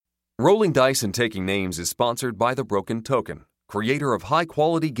Rolling Dice and Taking Names is sponsored by The Broken Token, creator of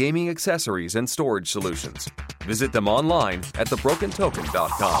high-quality gaming accessories and storage solutions. Visit them online at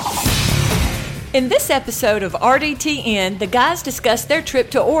thebrokentoken.com. In this episode of RDTN, the guys discuss their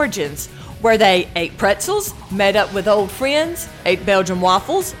trip to Origins, where they ate pretzels, met up with old friends, ate Belgian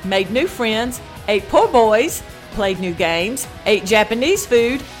waffles, made new friends, ate po' boys, played new games, ate Japanese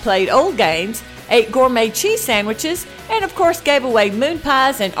food, played old games, ate gourmet cheese sandwiches, and of course gave away moon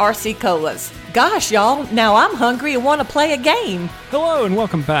pies and RC colas. Gosh, y'all, now I'm hungry and want to play a game. Hello and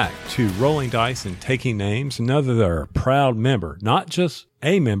welcome back to Rolling Dice and Taking Names, another proud member, not just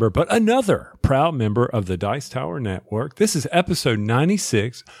a member, but another proud member of the Dice Tower Network. This is episode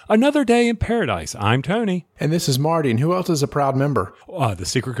 96, Another Day in Paradise. I'm Tony. And this is Marty. And who else is a proud member? The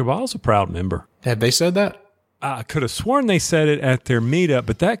Secret Cabal is a proud member. Have they said that? I could have sworn they said it at their meetup,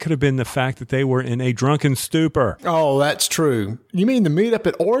 but that could have been the fact that they were in a drunken stupor. Oh, that's true. You mean the meetup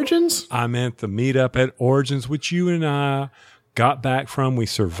at Origins? I meant the meetup at Origins, which you and I got back from. We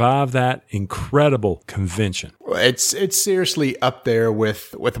survived that incredible convention. It's seriously up there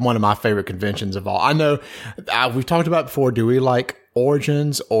with one of my favorite conventions of all. I know we've talked about before, do we like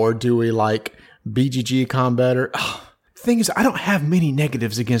Origins or do we like BGG Con better? Thing is, I don't have many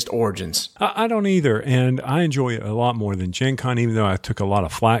negatives against Origins. I don't either, and I enjoy it a lot more than Gen Con, even though I took a lot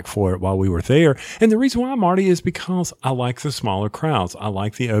of flack for it while we were there. And the reason why, Marty, is because I like the smaller crowds. I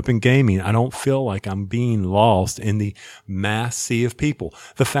like the open gaming. I don't feel like I'm being lost in the mass sea of people.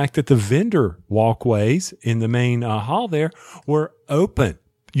 The fact that the vendor walkways in the main hall there were open.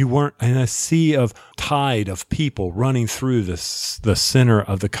 You weren't in a sea of tide of people running through the center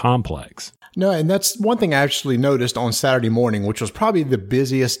of the complex. No, and that's one thing I actually noticed on Saturday morning, which was probably the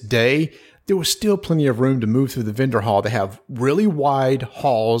busiest day. There was still plenty of room to move through the vendor hall. They have really wide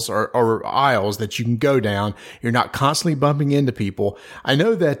halls or aisles that you can go down. You're not constantly bumping into people. I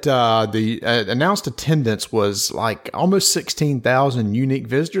know that the announced attendance was like almost 16,000 unique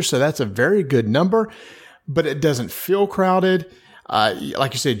visitors, so that's a very good number, but it doesn't feel crowded.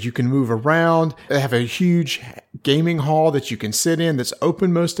 Like you said, you can move around. They have a huge gaming hall that you can sit in that's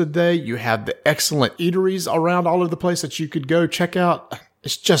open most of the day. You have the excellent eateries around all over the place that you could go check out.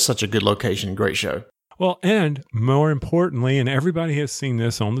 It's just such a good location. Great show. Well, and more importantly, and everybody has seen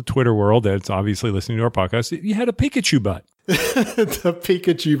this on the Twitter world that's obviously listening to our podcast, you had a Pikachu butt. The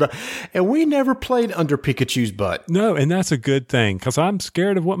Pikachu butt. And we never played under Pikachu's butt. No, and that's a good thing because I'm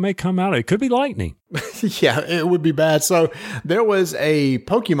scared of what may come out. It could be lightning. Yeah, it would be bad. So there was a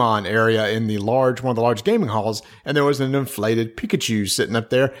Pokemon area in one of the large gaming halls, and there was an inflated Pikachu sitting up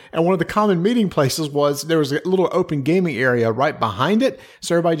there. And one of the common meeting places there was a little open gaming area right behind it.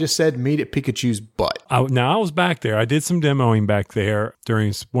 So everybody just said, meet at Pikachu's butt. Now, I was back there. I did some demoing back there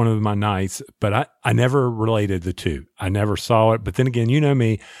during one of my nights, but I never related the two. I never saw it. But then again, you know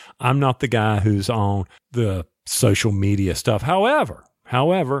me, I'm not the guy who's on the social media stuff. However,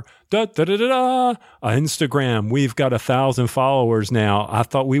 Instagram, we've got 1,000 followers now. I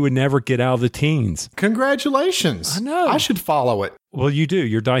thought we would never get out of the teens. Congratulations. I know. I should follow it. Well, you do.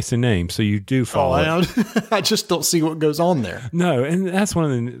 You're Dyson Name, so you do follow it. I just don't see what goes on there. No, and that's one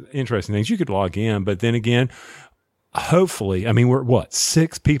of the interesting things. You could log in, but then again, hopefully, I mean, we're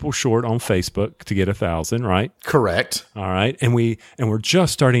 6 people short on Facebook to get 1,000, right? Correct. All right. And we're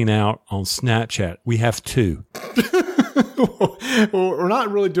just starting out on Snapchat. We have 2. We're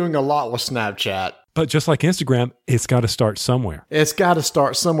not really doing a lot with Snapchat. But just like Instagram, it's got to start somewhere. It's got to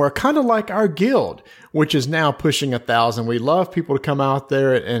start somewhere, kind of like our guild, which is now pushing 1,000. We love people to come out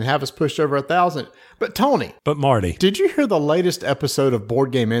there and have us push over 1,000. But Tony. But Marty. Did you hear the latest episode of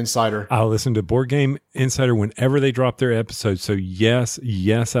Board Game Insider? I listen to Board Game Insider whenever they drop their episodes. So yes,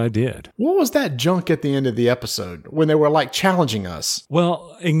 I did. What was that junk at the end of the episode when they were like challenging us?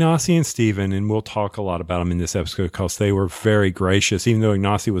 Well, Ignacy and Steven, and we'll talk a lot about them in this episode because they were very gracious, even though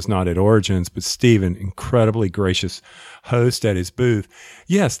Ignacy was not at Origins, but Steven, incredibly gracious host at his booth.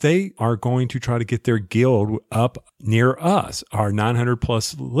 Yes, they are going to try to get their guild up near us, our 900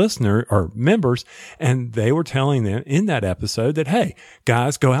 plus listener or members. And they were telling them in that episode that, hey,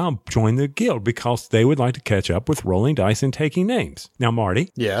 guys, go out and join the guild because they would like to catch up with Rolling Dice and Taking Names. Now, Marty.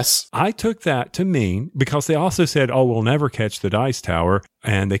 Yes. I took that to mean because they also said, oh, we'll never catch the Dice Tower.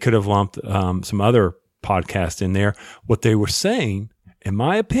 And they could have lumped some other podcast in there. What they were saying, in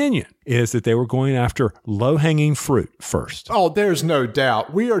my opinion, is that they were going after low-hanging fruit first. Oh, there's no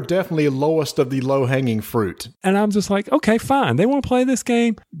doubt. We are definitely lowest of the low-hanging fruit. And I'm just like, okay, fine. They want to play this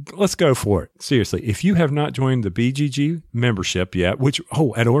game? Let's go for it. Seriously, if you have not joined the BGG membership yet, which,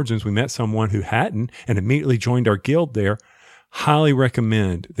 at Origins, we met someone who hadn't and immediately joined our guild there. highly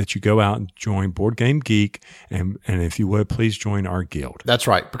recommend that you go out and join Board Game Geek. And if you would, please join our guild. That's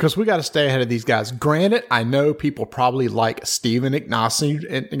right, because we got to stay ahead of these guys. Granted, I know people probably like Steve and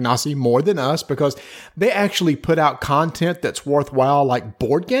Ignacy more than us because they actually put out content that's worthwhile, like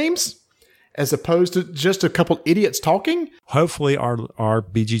board games, as opposed to just a couple idiots talking. Hopefully our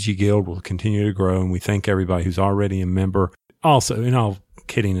BGG guild will continue to grow, and we thank everybody who's already a member. Also, and all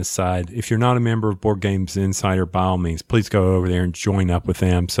kidding aside, if you're not a member of Board Games Insider, by all means, please go over there and join up with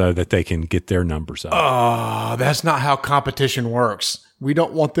them so that they can get their numbers up. Oh, that's not how competition works. We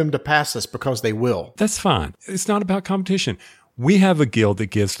don't want them to pass us because they will. That's fine. It's not about competition. We have a guild that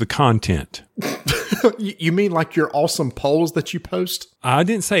gives the content. You mean like your awesome polls that you post? I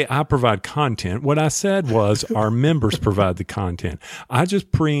didn't say I provide content. What I said was our members provide the content. I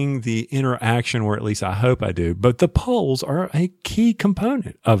just bring the interaction, or at least I hope I do. But the polls are a key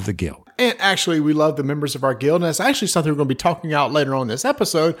component of the guild. And actually, we love the members of our guild. And it's actually something we're going to be talking about later on in this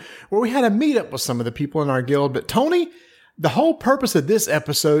episode, where we had a meetup with some of the people in our guild. But Tony, the whole purpose of this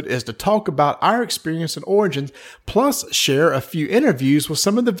episode is to talk about our experience in Origins, plus share a few interviews with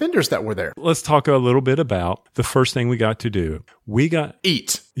some of the vendors that were there. Let's talk a little bit about the first thing we got to do. We got...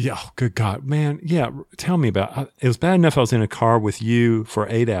 Eat. Yeah, oh, good God, man. Yeah, tell me about it. It was bad enough I was in a car with you for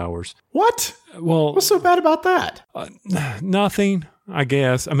 8 hours. What? Well... What's so bad about that? Nothing, I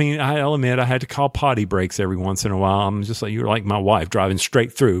guess. I mean, I'll admit I had to call potty breaks every once in a while. I'm just like, you're like my wife driving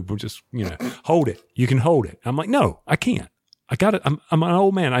straight through. But just, hold it. You can hold it. I'm like, no, I can't. I got it. I'm an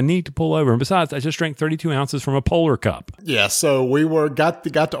old man. I need to pull over. And besides, I just drank 32 ounces from a Polar Cup. Yeah. So we got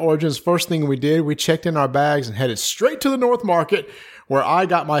to Origins. First thing we did, we checked in our bags and headed straight to the North Market, where I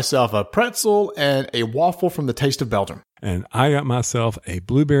got myself a pretzel and a waffle from the Taste of Belgium. And I got myself a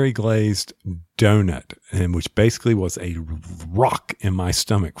blueberry glazed donut, and which basically was a rock in my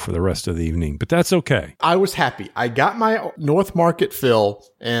stomach for the rest of the evening. But that's okay. I was happy. I got my North Market fill,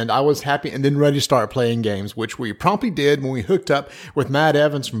 and I was happy and then ready to start playing games, which we promptly did when we hooked up with Matt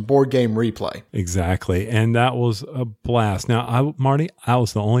Evans from Board Game Replay. Exactly. And that was a blast. Now, Marty, I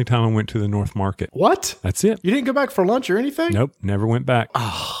was the only time I went to the North Market. What? That's it. You didn't go back for lunch or anything? Nope. Never went back.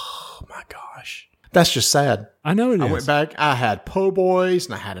 Oh, my gosh. That's just sad. I know it is. I went back. I had po' boys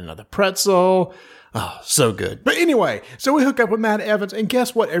and I had another pretzel. Oh, so good. But anyway, so we hooked up with Matt Evans, and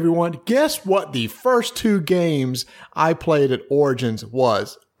guess what, everyone? Guess what the first 2 games I played at Origins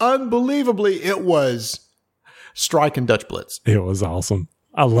was? Unbelievably, it was Strike and Dutch Blitz. It was awesome.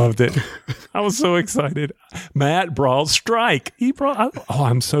 I loved it. I was so excited. Matt brought Strike.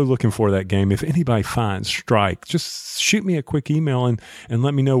 I'm so looking for that game. If anybody finds Strike, just shoot me a quick email and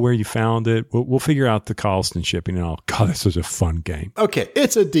let me know where you found it. We'll figure out the cost and shipping and all. God, this was a fun game. Okay,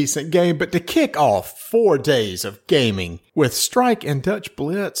 it's a decent game, but to kick off 4 days of gaming with Strike and Dutch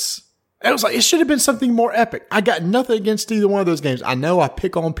Blitz, it should have been something more epic. I got nothing against either one of those games. I know I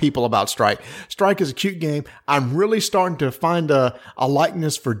pick on people about Strike. Strike is a cute game. I'm really starting to find a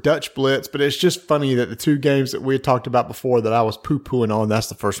likeness for Dutch Blitz, but it's just funny that the 2 games that we had talked about before that I was poo-pooing on, that's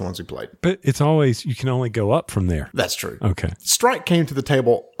the first ones we played. But it's always, you can only go up from there. That's true. Okay. Strike came to the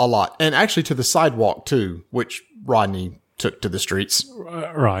table a lot, and actually to the sidewalk too, which Rodney took to the streets.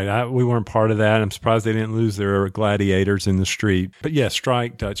 Right. We weren't part of that. I'm surprised they didn't lose their gladiators in the street. But yeah,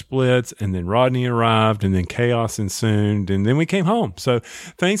 Strike, Dutch Blitz, and then Rodney arrived, and then chaos ensued, and then we came home. So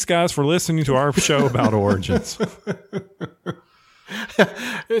thanks, guys, for listening to our show about Origins.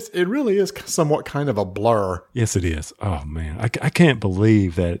 It really is somewhat kind of a blur. Yes, it is. Oh, man. I can't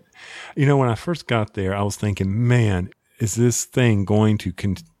believe that. When I first got there, I was thinking, man, is this thing going to,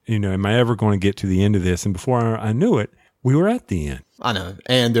 am I ever going to get to the end of this? And before I knew it, we were at the end. I know.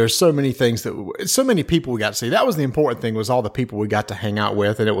 And there's so many things so many people we got to see. That was the important thing, was all the people we got to hang out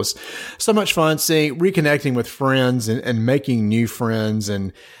with. And it was so much fun reconnecting with friends and making new friends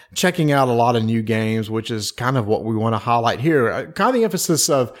and checking out a lot of new games, which is kind of what we want to highlight here. Kind of the emphasis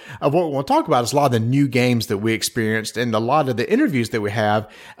of what we want to talk about is a lot of the new games that we experienced, and a lot of the interviews that we have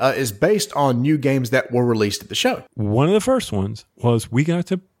is based on new games that were released at the show. One of the first ones was we got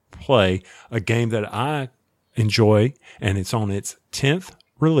to play a game that I enjoy, and it's on its 10th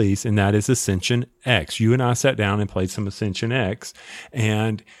release, and that is Ascension X. You and I sat down and played some Ascension X,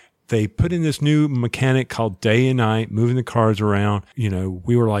 and they put in this new mechanic called day and night, moving the cards around.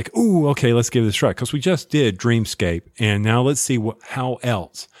 We were like, ooh, okay, let's give this a try, because we just did Dreamscape, and now let's see how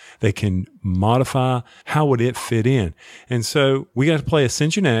else they can modify, how would it fit in. And so we got to play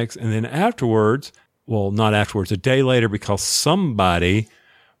Ascension X, and then afterwards, well, not afterwards, a day later, because somebody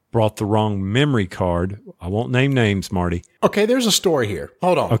brought the wrong memory card. I won't name names, Marty. Okay, there's a story here.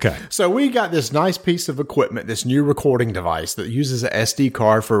 Hold on. Okay. So we got this nice piece of equipment, this new recording device that uses an SD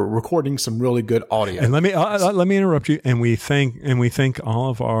card for recording some really good audio. And let me interrupt you. And we thank all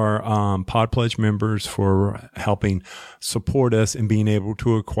of our Pod Pledge members for helping support us and being able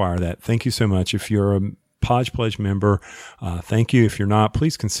to acquire that. Thank you so much. If you're a Pod Pledge member, thank you. If you're not,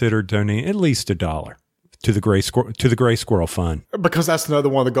 please consider donating at least $1 to the Gray Squirrel Fund. Because that's another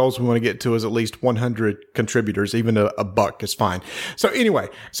one of the goals we want to get to is at least 100 contributors. Even a buck is fine. So anyway,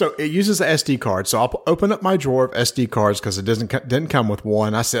 so it uses an SD card. So I'll open up my drawer of SD cards because it didn't come with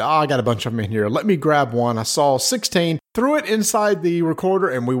one. I said, I got a bunch of them in here. Let me grab one. I saw 16, threw it inside the recorder,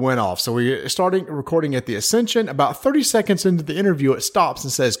 and we went off. So we started recording at the Ascension. About 30 seconds into the interview, it stops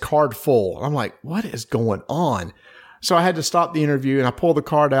and says card full. I'm like, what is going on? So I had to stop the interview and I pulled the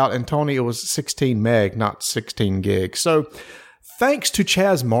card out, and Tony, it was 16 meg, not 16 gig. So thanks to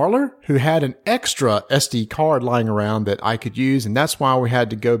Chaz Marler, who had an extra SD card lying around that I could use. And that's why we had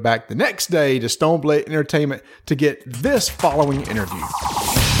to go back the next day to Stoneblade Entertainment to get this following interview.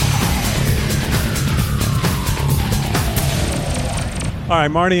 All right,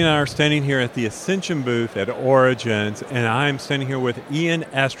 Marty and I are standing here at the Ascension booth at Origins, and I'm standing here with Ian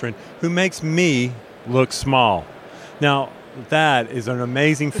Estrin, who makes me look small. Now, that is an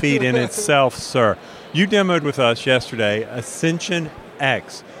amazing feat in itself, sir. You demoed with us yesterday Ascension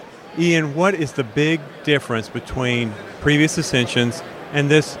X. Ian, what is the big difference between previous Ascensions and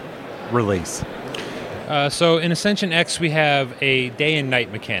this release? So in Ascension X, we have a day and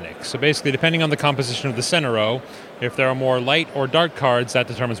night mechanic. So basically, depending on the composition of the center row, if there are more light or dark cards, that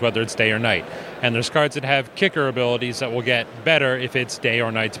determines whether it's day or night. And there's cards that have kicker abilities that will get better if it's day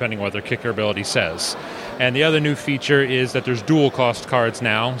or night, depending on what their kicker ability says. And the other new feature is that there's dual cost cards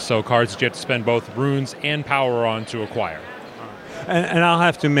now, so cards that you have to spend both runes and power on to acquire. And I'll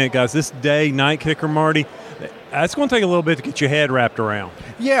have to admit, guys, this day-night kicker, Marty, that's going to take a little bit to get your head wrapped around.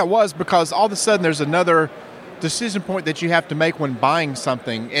 Yeah, it was, because all of a sudden there's another decision point that you have to make when buying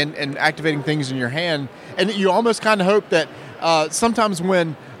something and activating things in your hand. And you almost kind of hope that sometimes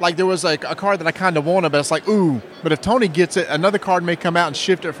when, like, there was a card that I kind of wanted, but it's like, ooh, but if Tony gets it, another card may come out and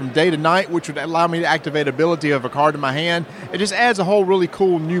shift it from day to night, which would allow me to activate ability of a card in my hand. It just adds a whole really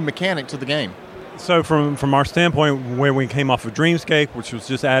cool new mechanic to the game. So from our standpoint, where we came off of Dreamscape, which was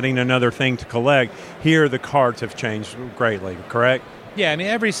just adding another thing to collect, here the cards have changed greatly, correct? Yeah, I mean,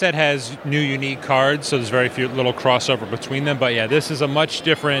 every set has new unique cards, so there's very few little crossover between them. But yeah, this is a much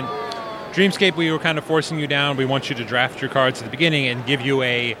different Dreamscape. We were kind of forcing you down. We want you to draft your cards at the beginning and give you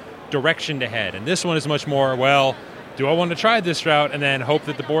a direction to head. And this one is much more, well, do I want to try this route and then hope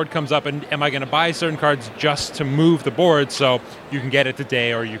that the board comes up, and am I going to buy certain cards just to move the board so you can get it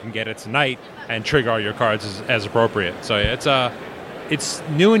today or you can get it tonight and trigger all your cards as appropriate. So yeah, it's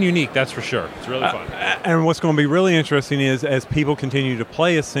new and unique, that's for sure. It's really fun. And what's going to be really interesting is as people continue to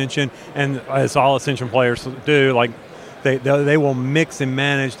play Ascension, and as all Ascension players do, like they will mix and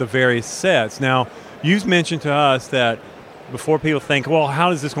manage the various sets. Now, you've mentioned to us that before people think, well,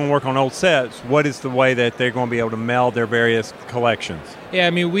 how is this going to work on old sets? What is the way that they're going to be able to meld their various collections? Yeah,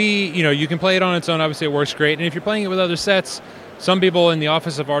 I mean, you can play it on its own. Obviously, it works great. And if you're playing it with other sets, some people in the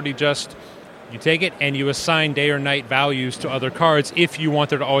office have already you take it and you assign day or night values to other cards if you want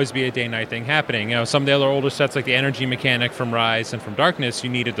there to always be a day-night thing happening. You know, some of the other older sets like the Energy Mechanic from Rise and from Darkness, you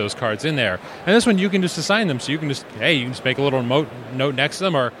needed those cards in there. And this one, you can just assign them. So you can just make a little note next to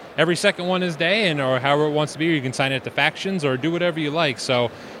them, or every second one is day, or however it wants to be, or you can assign it to factions or do whatever you like. So,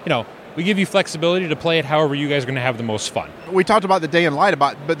 we give you flexibility to play it however you guys are going to have the most fun. We talked about the day and light,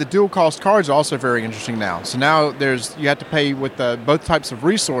 but the dual cost cards are also very interesting now. So now you have to pay with both types of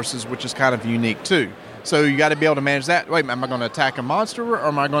resources, which is kind of unique too. So you got to be able to manage that. Wait, am I going to attack a monster, or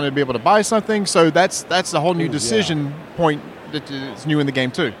am I going to be able to buy something? So that's a whole new decision point that is new in the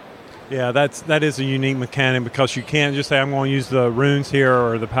game too. Yeah, that is a unique mechanic, because you can't just say, I'm going to use the runes here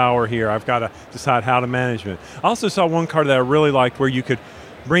or the power here. I've got to decide how to manage it. I also saw one card that I really liked where you could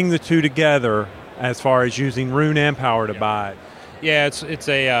bring the two together as far as using rune and power to buy it. Yeah, it's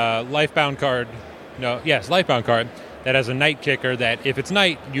a Lifebound card. Lifebound card that has a night kicker that if it's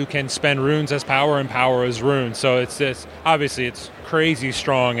night, you can spend runes as power and power as runes. So obviously it's crazy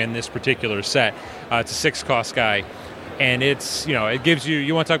strong in this particular set. It's a 6-cost guy. And it's, it gives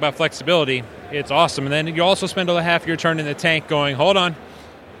you want to talk about flexibility, it's awesome. And then you also spend a half your turn in the tank going, hold on,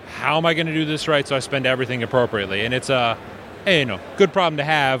 how am I going to do this right so I spend everything appropriately? And it's a good problem to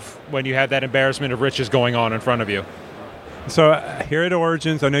have when you have that embarrassment of riches going on in front of you. So here at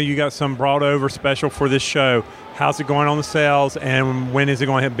Origins, I know you got some brought over special for this show. How's it going on the sales, and when is it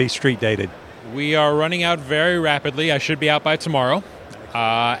going to be street dated? We are running out very rapidly. I should be out by tomorrow.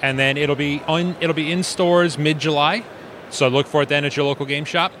 and then it'll be in stores mid-July. So look for it then at your local game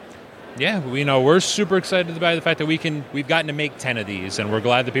shop. Yeah, we're super excited about the fact that we've gotten to make 10 of these, and we're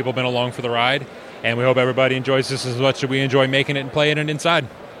glad that people have been along for the ride. And we hope everybody enjoys this as much as we enjoy making it and playing it inside.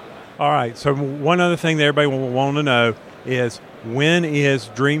 All right. So one other thing that everybody will want to know is, when is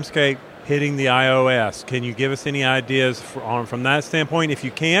Dreamscape hitting the iOS? Can you give us any ideas from that standpoint? If you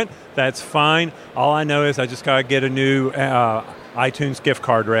can't, that's fine. All I know is I just got to get a new iTunes gift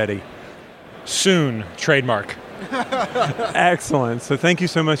card ready. Soon, trademark. Excellent. So thank you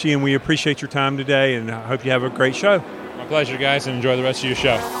so much, Ian. We appreciate your time today, and I hope you have a great show. My pleasure, guys, and enjoy the rest of your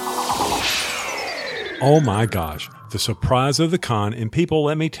show. Oh my gosh, the surprise of the con. And people,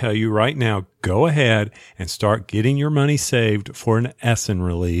 let me tell you right now, go ahead and start getting your money saved for an Essen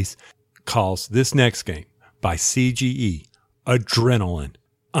release. Calls this next game by CGE, Adrenaline.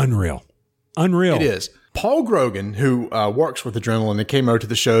 Unreal. It is. Paul Grogan, who works with Adrenaline and came over to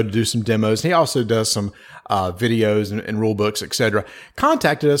the show to do some demos, and he also does some videos and rule books, etc.,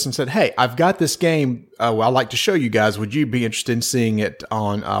 contacted us and said, hey, I've got this game I'd like to show you guys. Would you be interested in seeing it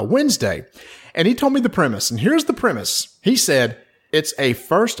on Wednesday? And he told me the premise. And here's the premise. He said, it's a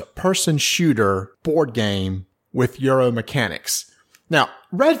first-person shooter board game with Euro mechanics. Now,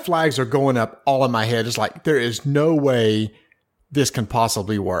 red flags are going up all in my head. It's like, there is no way this can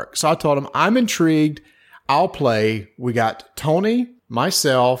possibly work. So I told him, I'm intrigued. I'll play. We got Tony,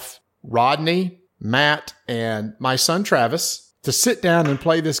 myself, Rodney, Matt, and my son Travis to sit down and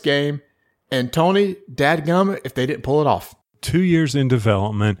play this game. And Tony, dadgummit, if they didn't pull it off. 2 years in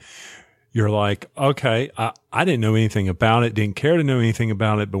development, you're like, okay, I didn't know anything about it, didn't care to know anything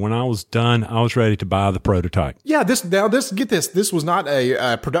about it, but when I was done, I was ready to buy the prototype. Yeah, this was not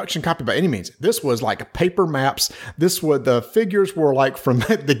a production copy by any means. This was like paper maps. The figures were like from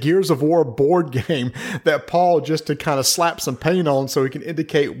the Gears of War board game that Paul just to kind of slap some paint on so he can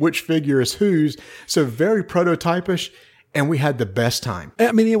indicate which figure is whose. So very prototypish. And we had the best time.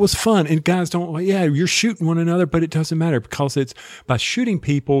 I mean, it was fun. And guys you're shooting one another, but it doesn't matter because it's by shooting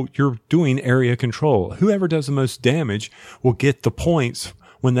people, you're doing area control. Whoever does the most damage will get the points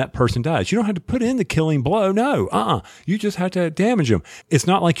when that person dies. You don't have to put in the killing blow. No, you just have to damage them. It's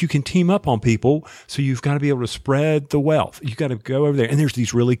not like you can team up on people. So you've got to be able to spread the wealth. You got to go over there. And there's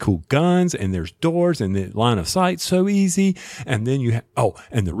these really cool guns and there's doors and the line of sight so easy. And then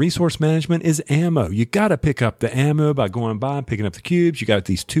and the resource management is ammo. You got to pick up the ammo by going by and picking up the cubes. You got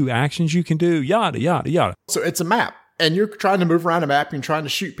these 2 actions you can do, yada, yada, yada. So it's a map. And you're trying to move around a map and trying to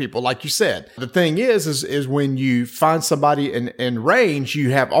shoot people, like you said. The thing is when you find somebody in range,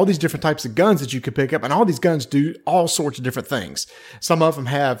 you have all these different types of guns that you can pick up, and all these guns do all sorts of different things. Some of them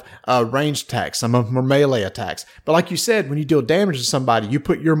have ranged attacks, some of them are melee attacks. But like you said, when you deal damage to somebody, you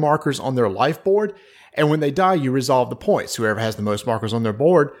put your markers on their life board, and when they die, you resolve the points. Whoever has the most markers on their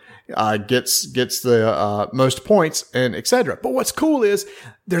board gets the most points, and etc. But what's cool is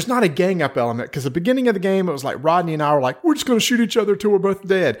there's not a gang up element, because at the beginning of the game, it was like Rodney and I were like, we're just going to shoot each other till we're both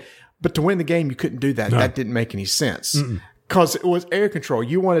dead. But to win the game, you couldn't do that. No. That didn't make any sense. Because it was area control.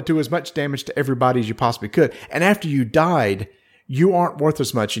 You wanted to do as much damage to everybody as you possibly could. And after you died, you aren't worth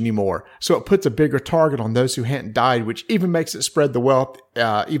as much anymore. So it puts a bigger target on those who hadn't died, which even makes it spread the wealth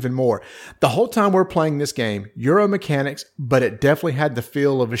even more. The whole time we're playing this game, Euro mechanics, but it definitely had the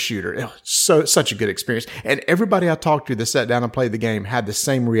feel of a shooter. It was such a good experience. And everybody I talked to that sat down and played the game had the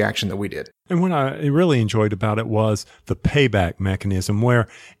same reaction that we did. And what I really enjoyed about it was the payback mechanism, where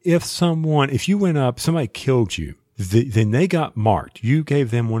if you went up, somebody killed you, then they got marked. You gave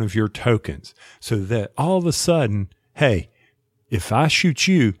them one of your tokens so that all of a sudden, hey, if I shoot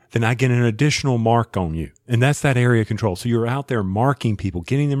you, then I get an additional mark on you. And that's that area control. So you're out there marking people,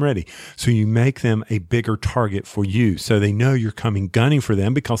 getting them ready. So you make them a bigger target for you. So they know you're coming gunning for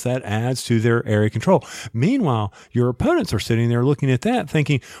them, because that adds to their area control. Meanwhile, your opponents are sitting there looking at that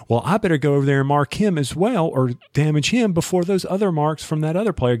thinking, well, I better go over there and mark him as well, or damage him before those other marks from that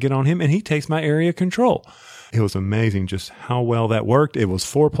other player get on him and he takes my area control. It was amazing just how well that worked. It was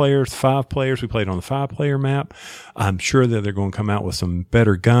 4 players, 5 players. We played on the 5-player map. I'm sure that they're going to come out with some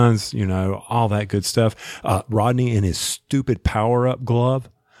better guns, all that good stuff. Rodney in his stupid power-up glove.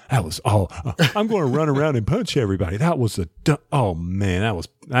 That was I'm going to run around and punch everybody. That was oh man,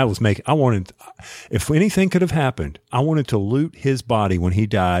 that was making, if anything could have happened, I wanted to loot his body when he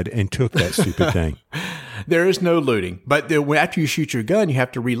died and took that stupid thing. There is no looting, but after you shoot your gun, you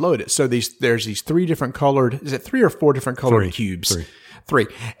have to reload it. So there's these 3 different colored, is it 3 or 4 different colored cubes? 3.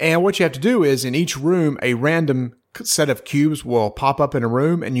 And what you have to do is in each room, a random set of cubes will pop up in a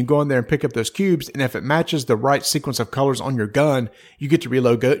room, and you go in there and pick up those cubes. And if it matches the right sequence of colors on your gun, you get to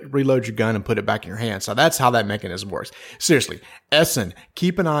reload your gun and put it back in your hand. So that's how that mechanism works. Seriously, Essen,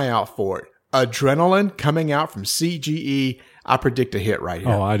 keep an eye out for it. Adrenaline coming out from CGE. I predict a hit right here.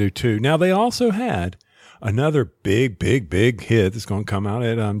 Oh, I do too. Now, they also had another big hit that's going to come out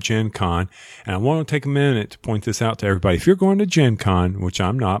at Gen Con. And I want to take a minute to point this out to everybody. If you're going to Gen Con, which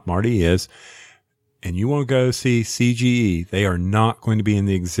I'm not, Marty is, and you want to go see CGE, they are not going to be in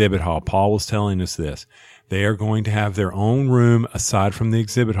the exhibit hall. Paul was telling us this. They are going to have their own room aside from the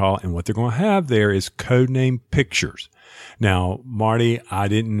exhibit hall. And what they're going to have there is Codename Pictures. Now, Marty, I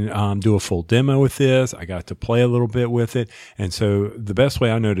didn't do a full demo with this. I got to play a little bit with it. And so the best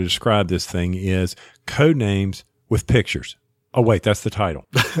way I know to describe this thing is Codenames with Pictures. Oh, wait, that's the title.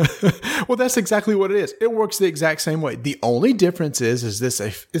 Well, that's exactly what it is. It works the exact same way. The only difference is this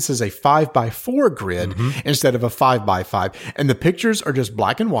is a 5x4 grid instead of a 5x5. And the pictures are just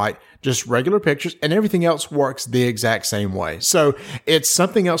black and white, just regular pictures, and everything else works the exact same way. So it's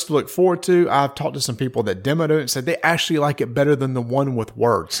something else to look forward to. I've talked to some people that demoed it and said they actually like it better than the one with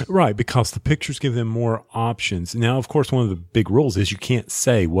words. Right, because the pictures give them more options. Now, of course, one of the big rules is you can't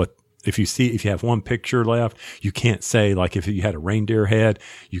say what. If you have one picture left, you can't say, like if you had a reindeer head,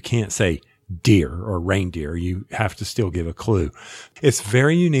 you can't say deer or reindeer. You have to still give a clue. It's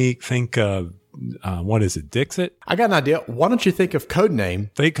very unique. Think of, what is it, Dixit? I got an idea. Why don't you think of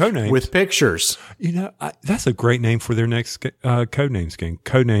Codenames with Pictures? You know, that's a great name for their next Codenames game.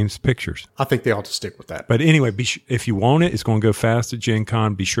 Codenames Pictures. I think they ought to stick with that. But anyway, if you want it, it's going to go fast at Gen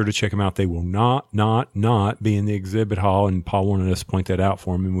Con. Be sure to check them out. They will not be in the exhibit hall. And Paul wanted us to point that out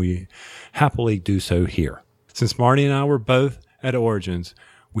for him, and we happily do so here. Since Marty and I were both at Origins,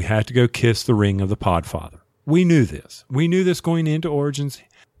 we had to go kiss the ring of the Podfather. We knew this. We knew this going into Origins.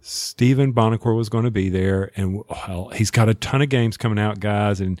 Stephen Buonocore was going to be there, and well, he's got a ton of games coming out,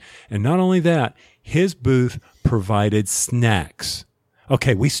 guys. And not only that, his booth provided snacks.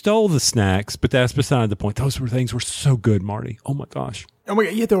 Okay, we stole the snacks, but that's beside the point. Those things were so good, Marty. Oh my gosh. And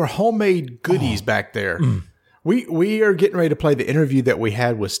there were homemade goodies back there. We are getting ready to play the interview that we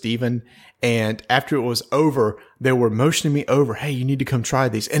had with Stephen. And after it was over, they were motioning me over. Hey, you need to come try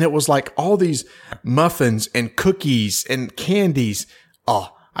these. And it was like all these muffins and cookies and candies.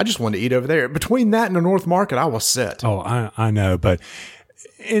 Oh, I just wanted to eat over there. Between that and the North Market, I was set. Oh, I know. But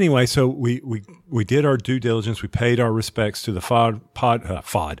anyway, so we did our due diligence. We paid our respects to the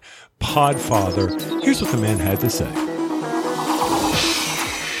Podfather. Here's what the man had to say.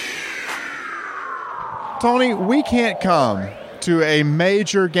 Tony, we can't come to a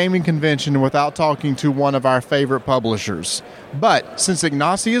major gaming convention without talking to one of our favorite publishers. But since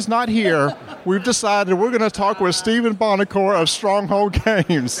Ignacy is not here, we've decided we're going to talk with Stephen Buonocore of Stronghold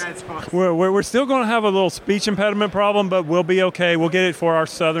Games. We're still going to have a little speech impediment problem, but we'll be okay. We'll get it for our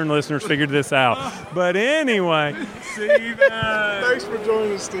southern listeners figured this out. But anyway, Stephen. Thanks for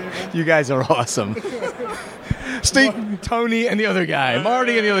joining us, Stephen. You guys are awesome. Steve, Tony and the other guy.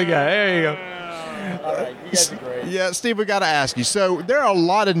 Marty and the other guy. There you go. All right, you guys are great. Yeah, Steve, we got to ask you. So there are a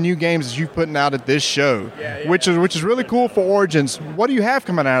lot of new games that you're putting out at this show, which is really cool for Origins. What do you have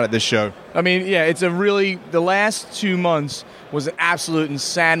coming out at this show? I mean, the last 2 months was an absolute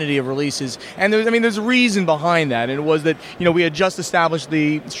insanity of releases. And there's a reason behind that. And it was that, we had just established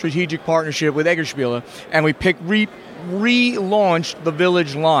the strategic partnership with Eggerspiele, and we relaunched the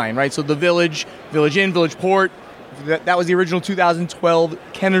Village line, right? So the Village Inn, Village Port. That was the original 2012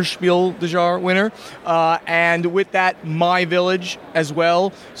 Kennerspiel des Jahres winner. And with that, My Village as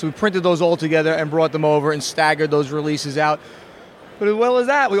well. So we printed those all together and brought them over and staggered those releases out. But as well as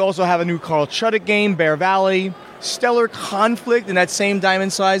that, we also have a new Carl Chuddik game, Bear Valley, Stellar Conflict in that same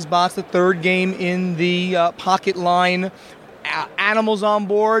diamond-sized box, the third game in the Pocket line, Animals on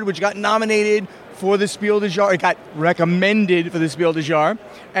Board, which got nominated for the Spiel des Jahres. It got recommended for the Spiel des Jahres.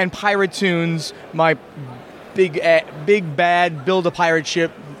 And Pirate Tunes, my big bad build a pirate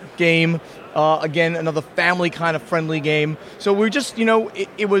ship game. Again, another family kind of friendly game. So we're just,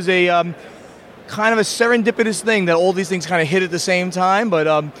 it was a kind of a serendipitous thing that all these things kind of hit at the same time.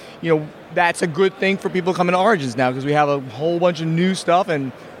 But, that's a good thing for people coming to Origins now because we have a whole bunch of new stuff.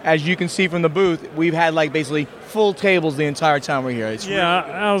 And as you can see from the booth, we've had basically full tables the entire time we're here.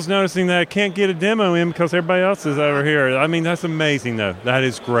 I was noticing that I can't get a demo in because everybody else is over here. I mean, that's amazing, though. That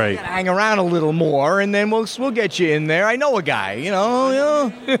is great. Hang around a little more, and then we'll get you in there. I know a guy, I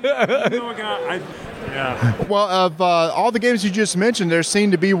know a guy. Yeah. Well, of all the games you just mentioned, there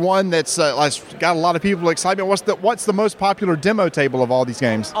seemed to be one that's got a lot of people excited. What's the most popular demo table of all these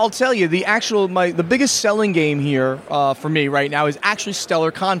games? I'll tell you, the biggest selling game here for me right now is actually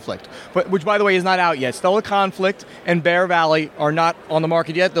Stellar Conflict, which, by the way, is not out yet. Stellar Conflict and Bear Valley are not on the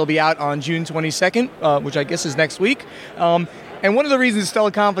market yet. They'll be out on June 22nd, which I guess is next week. And one of the reasons Stellar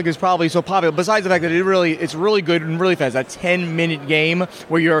Conflict is probably so popular, besides the fact that it's really good and really fast, a 10-minute game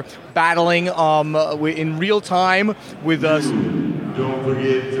where you're battling in real time with us. Don't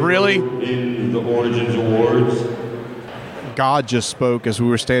forget to Really? vote in the Origins Awards. God just spoke as we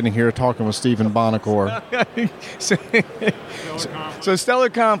were standing here talking with Stephen Bonacore. So Stellar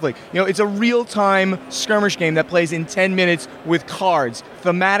Conflict, it's a real-time skirmish game that plays in 10 minutes with cards.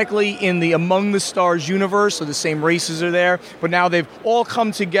 Thematically in the Among the Stars universe, so the same races are there, but now they've all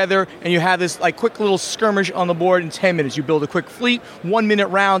come together and you have this quick little skirmish on the board in 10 minutes. You build a quick fleet, 1 minute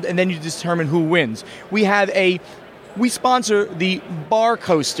round, and then you determine who wins. We sponsor the bar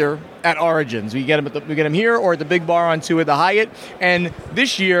coaster at Origins. We get them here or at the big bar on 2 at the Hyatt. And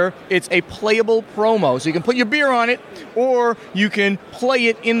this year, it's a playable promo. So you can put your beer on it, or you can play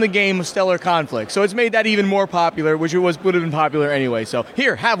it in the game of Stellar Conflict. So it's made that even more popular, which would have been popular anyway. So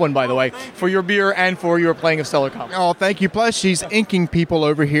here, have one, by the way, for your beer and for your playing of Stellar Conflict. Oh, thank you. Plus, she's inking people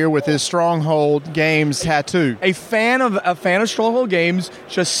over here with his Stronghold Games tattoo. A fan of Stronghold Games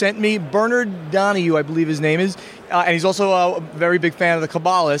just sent me Bernard Donahue, I believe his name is, and he's also a very big fan of the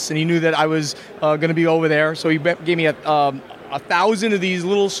Kabbalists, and he knew that I was going to be over there, so he gave me 1,000 of these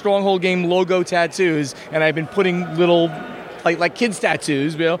little Stronghold Game logo tattoos, and I've been putting little like kids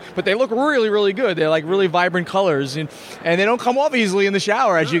tattoos, but they look really, really good. They're like really vibrant colors, and they don't come off easily in the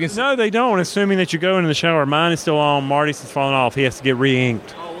shower, as you can see. No, they don't. Assuming that you go into the shower, mine is still on. Marty's is falling off. He has to get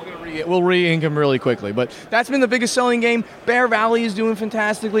re-inked. We'll re-ink him really quickly. But that's been the biggest selling game. Bear Valley is doing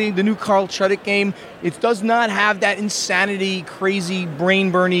fantastically. The new Carl Chudik game, it does not have that insanity, crazy,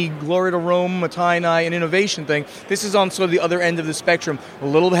 brain-burny, Glory to Rome, Matai and innovation thing. This is on sort of the other end of the spectrum. A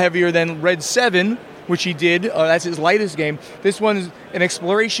little heavier than Red 7, which he did. That's his lightest game. This one is an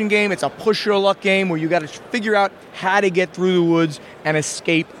exploration game. It's a push-your-luck game where you got to figure out how to get through the woods and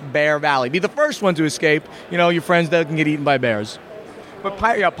escape Bear Valley. Be the first one to escape. Your friends that can get eaten by bears. But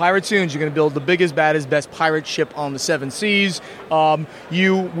Pirate Tunes, you're going to build the biggest, baddest, best pirate ship on the 7 seas.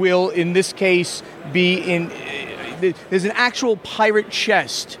 You will, in this case, be in... There's an actual pirate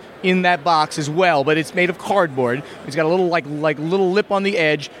chest in that box as well, but it's made of cardboard. It's got a little little lip on the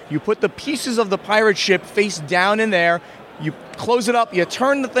edge. You put the pieces of the pirate ship face down in there. You close it up, you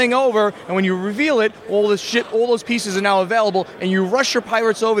turn the thing over, and when you reveal it, all those pieces are now available, and you rush your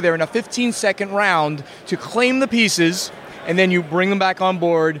pirates over there in a 15-second round to claim the pieces, and then you bring them back on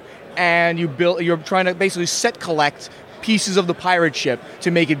board, and you're trying to basically set collect pieces of the pirate ship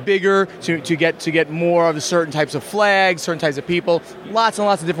to make it bigger, to get more of the certain types of flags, certain types of people, lots and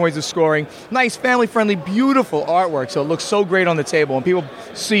lots of different ways of scoring. Nice, family-friendly, beautiful artwork, so it looks so great on the table. When people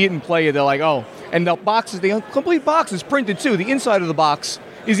see it and play it, they're like, oh. And the complete box is printed too. The inside of the box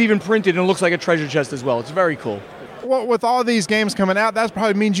is even printed and looks like a treasure chest as well. It's very cool. Well, with all these games coming out, that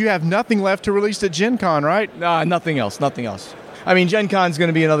probably means you have nothing left to release at Gen Con, right? Nothing else. I mean, Gen Con's going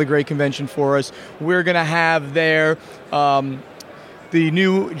to be another great convention for us. We're going to have there the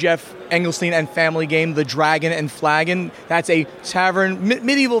new Jeff Engelstein and family game, The Dragon and Flagon. That's a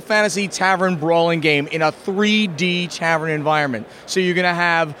medieval fantasy tavern brawling game in a 3D tavern environment. So you're gonna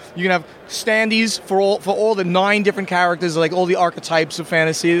have standees for all the 9 different characters, like all the archetypes of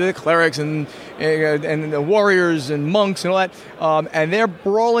fantasy, the clerics and the warriors and monks and all that, and they're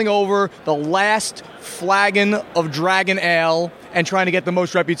brawling over the last flagon of dragon ale and trying to get the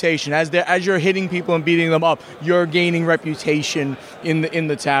most reputation. As you're hitting people and beating them up, you're gaining reputation in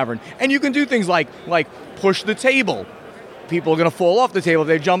the tavern. And you can do things like push the table. People are going to fall off the table if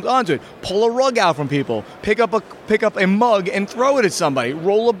they jumped onto it. Pull a rug out from people. Pick up a mug and throw it at somebody.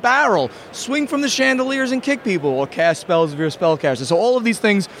 Roll a barrel. Swing from the chandeliers and kick people, or cast spells if you're a spellcaster. So all of these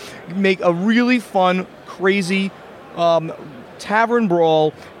things make a really fun, crazy tavern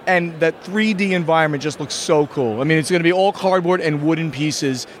brawl, and that 3D environment just looks so cool. I mean, it's going to be all cardboard and wooden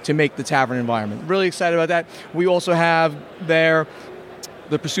pieces to make the tavern environment. Really excited about that. We also have there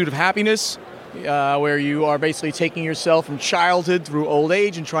The Pursuit of Happiness, where you are basically taking yourself from childhood through old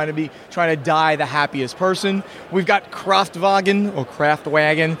age and trying to die the happiest person. We've got Kraftwagen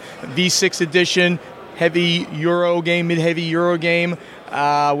V6 edition, heavy Euro game, mid-heavy Euro game,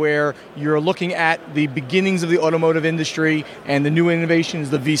 where you're looking at the beginnings of the automotive industry, and the new innovation is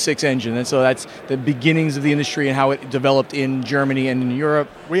the V6 engine. And so that's the beginnings of the industry and how it developed in Germany and in Europe.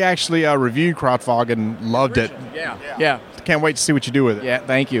 We actually reviewed Kraftwagen, loved it. Yeah. can't wait to see what you do with it. Yeah,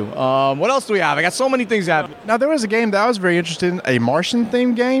 thank you. What else do we have? I got so many things happening. Now, there was a game that I was very interested in, a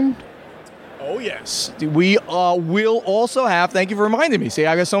Martian-themed game. Oh, yes. We will also have, thank you for reminding me. See,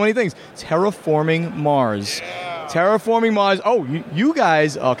 I got so many things. Terraforming Mars. Terraforming Mars. Oh, you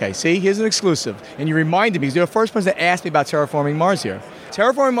guys, okay, see, here's an exclusive. And you reminded me, because you're the first person to ask me about Terraforming Mars here.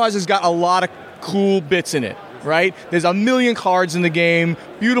 Terraforming Mars has got a lot of cool bits in it, right? There's a million cards in the game,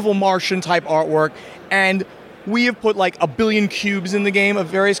 beautiful Martian-type artwork, and we have put like 1 billion cubes in the game of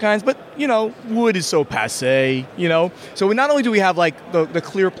various kinds, but, wood is so passé, So not only do we have like the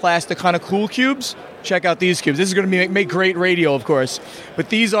clear plastic kind of cool cubes, check out these cubes. This is going to make great radio, of course, but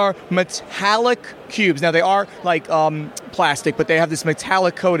these are metallic cubes. Now, they are like plastic, but they have this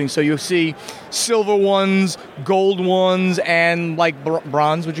metallic coating, so you'll see silver ones, gold ones, and like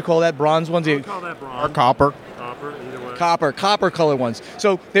bronze, would you call that? Bronze ones? I would call that bronze. Or copper. Copper, either way. Copper colored ones.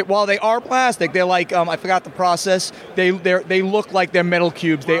 So while they are plastic, they're like I forgot the process. They look like they're metal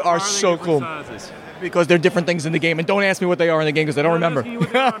cubes. They are so cool sizes? because they're different things in the game. And don't ask me what they are in the game because I don't remember.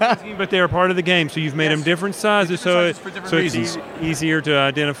 But they are part of the game, so you've made them different sizes, so it's easier to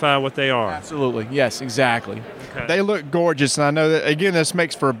identify what they are. Absolutely. Yes. Exactly. Okay. They look gorgeous, and I know that, again, this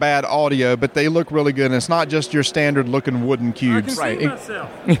makes for bad audio, but they look really good, and it's not just your standard-looking wooden cubes. I can see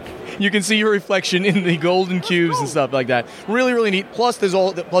myself. You can see your reflection in the golden cubes and stuff like that. Really, really neat. Plus, there's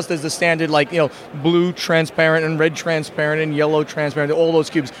the standard blue transparent and red transparent and yellow transparent. All those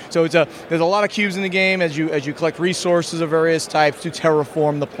cubes. So there's a lot of cubes in the game as you collect resources of various types to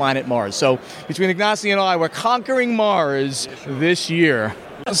terraform the planet Mars. So between Ignacy and I, we're conquering Mars this year.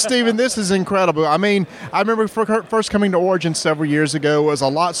 Stephen, this is incredible. I mean, I remember first coming to Origin several years ago. It was a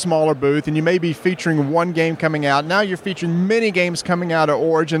lot smaller booth, and you may be featuring one game coming out. Now you're featuring many games coming out at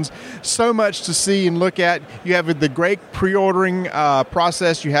Origins. So much to see and look at. You have the great pre-ordering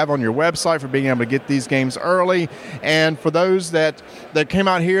process you have on your website for being able to get these games early. And for those that came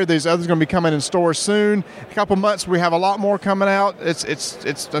out here, there's others going to be coming in stores soon. A couple months, we have a lot more coming out.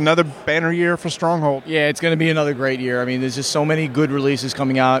 It's another banner year for Stronghold. Yeah, it's going to be another great year. I mean, there's just so many good releases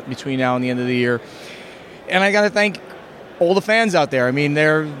coming out between now and the end of the year. And I got to thank all the fans out there. I mean,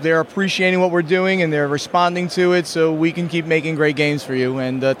 they're appreciating what we're doing and they're responding to it so we can keep making great games for you.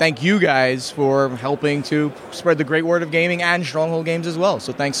 And thank you guys for helping to spread the great word of gaming and Stronghold games as well.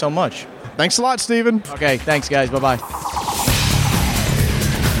 So thanks so much. Thanks a lot, Stephen. Okay, thanks, guys. Bye-bye.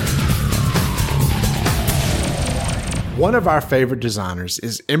 One of our favorite designers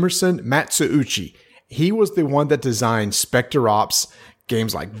is Emerson Matsuuchi. He was the one that designed Spectre Ops,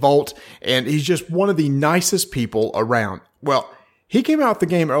 games like Volt, and he's just one of the nicest people around. Well, he came out with the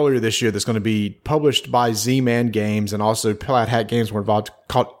game earlier this year that's going to be published by Z-Man Games and also Plaid Hat Games were involved,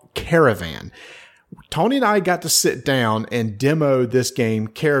 called Caravan. Tony and I got to sit down and demo this game,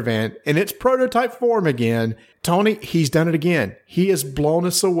 Caravan, in its prototype form again. Tony, he's done it again. He has blown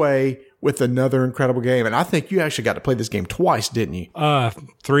us away with another incredible game. And I think you actually got to play this game twice, didn't you?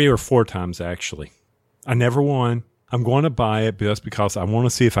 3 or 4 times, actually. I never won. I'm going to buy it just because I want to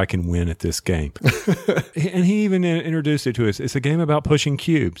see if I can win at this game. And he even introduced it to us. It's a game about pushing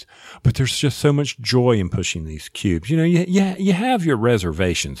cubes, but there's just so much joy in pushing these cubes. You know, you have your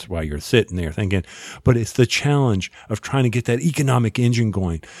reservations while you're sitting there thinking, but it's the challenge of trying to get that economic engine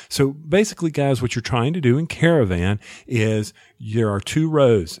going. So basically, guys, what you're trying to do in Caravan is there are 2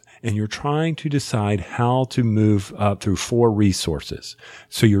 rows and you're trying to decide how to move up through 4 resources.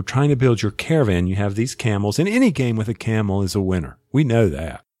 So you're trying to build your caravan. You have these camels, and any game with a camel is a winner. We know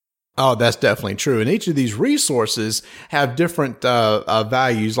that. Oh, that's definitely true. And each of these resources have different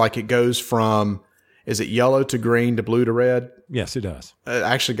values. Like it goes from, is it yellow to green to blue to red? Yes, it does.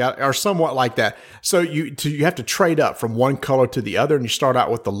 Or somewhat like that. So you have to trade up from one color to the other, and you start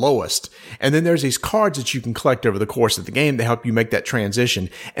out with the lowest. And then there's these cards that you can collect over the course of the game to help you make that transition.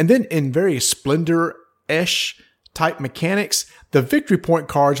 And then in very Splendor-ish type mechanics, the victory point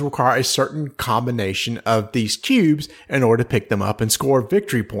cards require a certain combination of these cubes in order to pick them up and score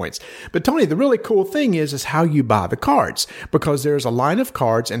victory points. But Tony, the really cool thing is how you buy the cards, because there's a line of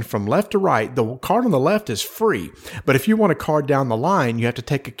cards, and from left to right, the card on the left is free. But if you want a card down the line, you have to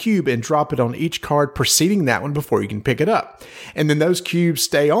take a cube and drop it on each card preceding that one before you can pick it up. And then those cubes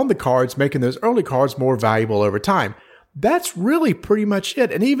stay on the cards, making those early cards more valuable over time. That's really pretty much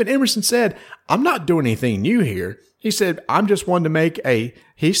it. And even Emerson said, I'm not doing anything new here. He said, I'm just one to make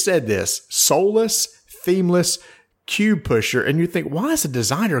he said this, soulless, themeless cube pusher. And you think, why is the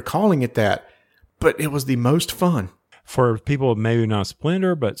designer calling it that? But it was the most fun. For people maybe not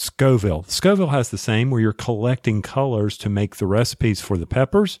Splendor, but Scoville. Scoville has the same, where you're collecting colors to make the recipes for the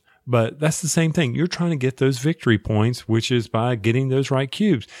peppers. But that's the same thing. You're trying to get those victory points, which is by getting those right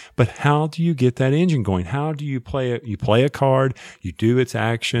cubes. But how do you get that engine going? How do you play it? You play a card, you do its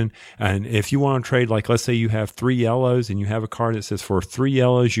action. And if you want to trade, like let's say you have 3 yellows and you have a card that says for 3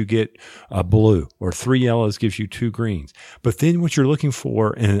 yellows, you get a blue, or 3 yellows gives you 2 greens. But then what you're looking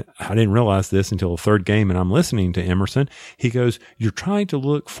for, and I didn't realize this until the third game and I'm listening to Emerson, he goes, you're trying to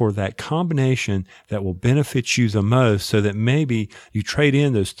look for that combination that will benefit you the most so that maybe you trade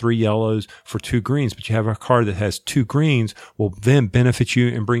in those 3 yellows for 2 greens, but you have a card that has 2 greens will then benefit you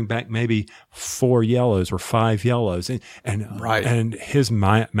and bring back maybe 4 yellows or 5 yellows. And his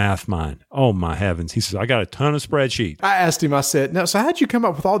math mind, oh my heavens. He says, I got a ton of spreadsheets. I asked him, I said, no, so how'd you come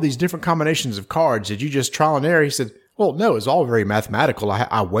up with all these different combinations of cards? Did you just trial and error? He said, well, no, it's all very mathematical.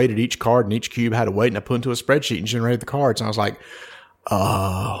 I weighted each card and each cube had a weight and I put into a spreadsheet and generated the cards. And I was like,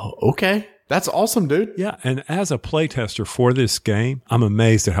 okay. That's awesome, dude. Yeah, and as a playtester for this game, I'm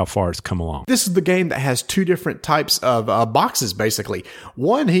amazed at how far it's come along. This is the game that has 2 different types of boxes, basically.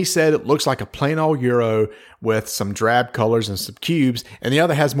 One, he said, it looks like a plain old Euro with some drab colors and some cubes, and the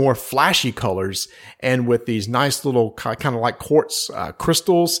other has more flashy colors and with these nice little kind of like quartz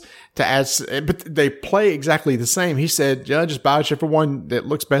crystals to add, but they play exactly the same. He said, yeah, just buy whichever one that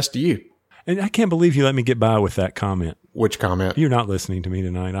looks best to you. And I can't believe you let me get by with that comment. Which comment? You're not listening to me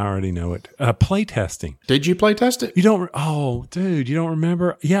tonight. I already know it. Play testing. Did you play test it? You don't. Oh, dude, you don't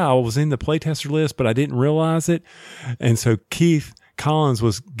remember? Yeah, I was in the playtester list, but I didn't realize it. And so Keith Collins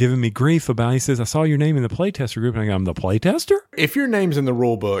was giving me grief about it. He says, I saw your name in the playtester group. And I go, I'm the playtester? If your name's in the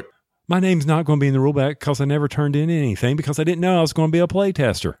rule book. My name's not going to be in the rule book because I never turned in anything because I didn't know I was going to be a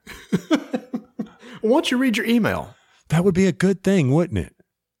playtester. Why don't you read your email? That would be a good thing, wouldn't it?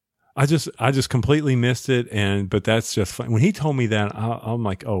 I just completely missed it, but that's just fun. When he told me that, I'm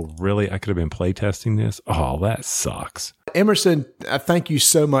like, oh, really? I could have been playtesting this? Oh, that sucks. Emerson, thank you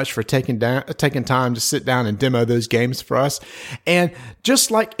so much for taking time to sit down and demo those games for us. And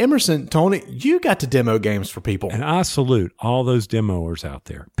just like Emerson, Tony, you got to demo games for people. And I salute all those demoers out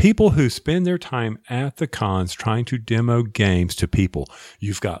there. People who spend their time at the cons trying to demo games to people.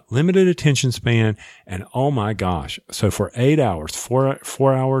 You've got limited attention span, and oh my gosh. So for 8 hours,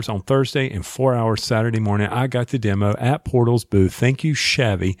 4 hours on Thursday and 4 hours Saturday morning, I got the demo at Portal's booth. Thank you,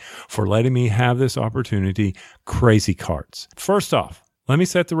 Chevy, for letting me have this opportunity. Crazy cards. First off, let me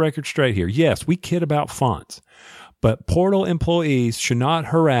set the record straight here. Yes, we kid about fonts, but Portal employees should not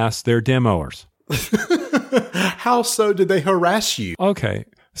harass their demoers. How so did they harass you? Okay,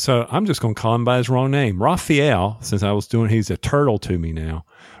 so I'm just going to call him by his wrong name. Raphael, since I was he's a turtle to me now.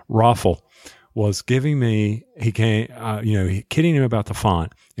 Raffle was giving me, kidding him about the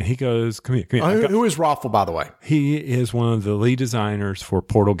font. And he goes, come here. Who is Raffle, by the way? He is one of the lead designers for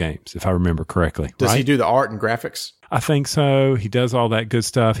Portal Games, if I remember correctly. Does he do the art and graphics? I think so. He does all that good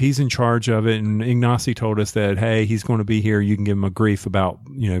stuff. He's in charge of it. And Ignacy told us that, hey, he's going to be here. You can give him a grief about,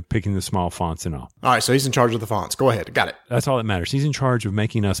 picking the small fonts and all. All right. So he's in charge of the fonts. Go ahead. Got it. That's all that matters. He's in charge of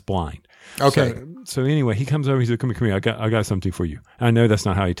making us blind. Okay. So anyway, he comes over. He said, come here. I got something for you. I know that's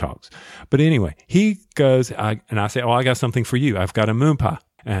not how he talks. But anyway, he goes, and I say, I got something for you. I've got a moon pie.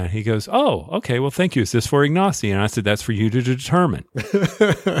 And he goes, oh, okay, well, thank you. Is this for Ignacy? And I said, that's for you to determine.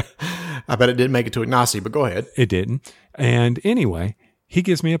 I bet it didn't make it to Ignacy, but go ahead. It didn't. And anyway, he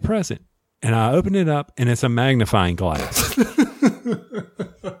gives me a present. And I open it up, and it's a magnifying glass.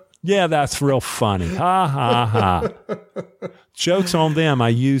 Yeah, that's real funny. Ha, ha, ha. Joke's on them. I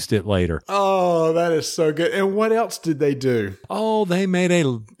used it later. Oh, that is so good. And what else did they do? Oh, they made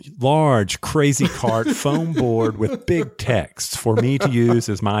a large Crazy Cart foam board with big text for me to use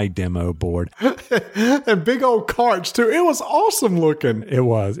as my demo board. And big old carts, too. It was awesome looking. It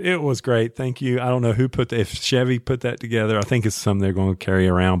was great. Thank you. I don't know who if Chevy put that together. I think it's something they're going to carry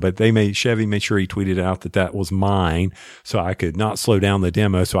around, but Chevy made sure he tweeted out that was mine so I could not slow down the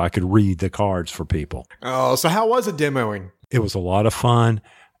demo so I could read the cards for people. Oh, so how was it demoing? It was a lot of fun.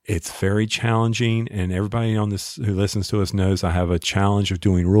 It's very challenging, and everybody on this who listens to us knows I have a challenge of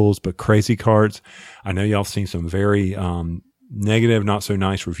doing rules, but Crazy Cards, I know y'all seen some very negative, not so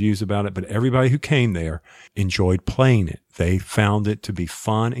nice reviews about it, but everybody who came there enjoyed playing it. They found it to be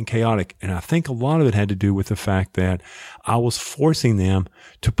fun and chaotic, and I think a lot of it had to do with the fact that I was forcing them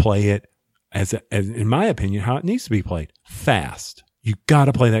to play it as in my opinion, how it needs to be played, fast. you got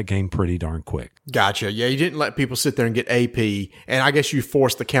to play that game pretty darn quick. Gotcha. Yeah, you didn't let people sit there and get AP, and I guess you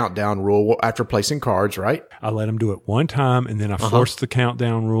forced the countdown rule after placing cards, right? I let them do it one time, and then I forced the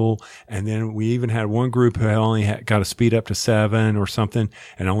countdown rule, and then we even had one group who only got to speed up to 7 or something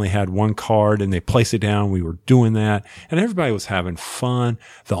and only had one card, and they placed it down. We were doing that, and everybody was having fun.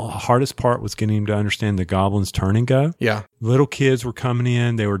 The hardest part was getting them to understand the Goblins turn and go. Yeah. Little kids were coming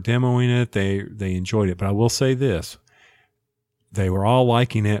in. They were demoing it. They enjoyed it. But I will say this. They were all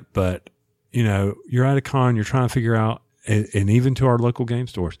liking it, but, you know, you're at a con, you're trying to figure out, and even to our local game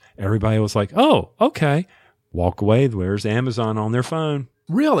stores, everybody was like, oh, okay. Walk away, there's Amazon on their phone.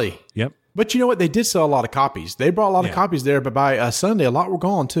 Really? Yep. But you know what? They did sell a lot of copies. They brought a lot of copies there, but by Sunday, a lot were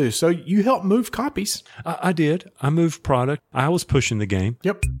gone too. So you helped move copies. I did. I moved product. I was pushing the game.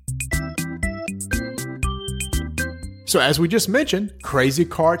 Yep. So as we just mentioned, Crazy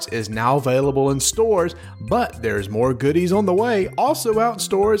Carts is now available in stores, but there's more goodies on the way. Also out in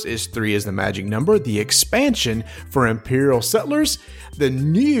stores is 3 is the Magic Number, the expansion for Imperial Settlers. The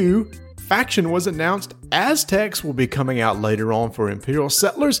new faction was announced. Aztecs will be coming out later on for Imperial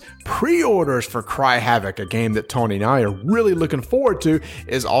Settlers. Pre-orders for Cry Havoc, a game that Tony and I are really looking forward to,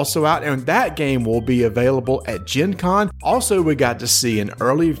 is also out, and that game will be available at Gen Con. Also, we got to see an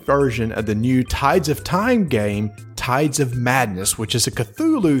early version of the new Tides of Time game, Tides of Madness, which is a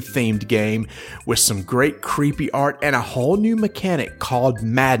Cthulhu-themed game with some great creepy art and a whole new mechanic called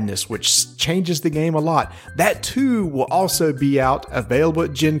Madness, which changes the game a lot. That too will also be out, available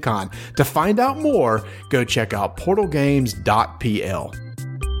at Gen Con. To find out more, go check out portalgames.pl.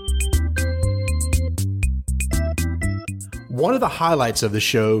 One of the highlights of the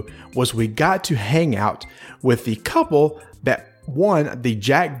show was we got to hang out with the couple that won the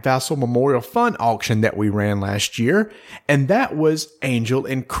Jack Vassell Memorial Fund auction that we ran last year, and that was Angel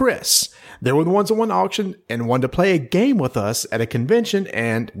and Chris. They were the ones that won the auction and wanted to play a game with us at a convention,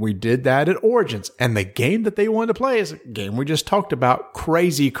 and we did that at Origins. And the game that they wanted to play is a game we just talked about,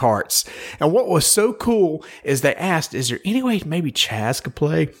 Crazy Carts. And what was so cool is they asked, is there any way maybe Chaz could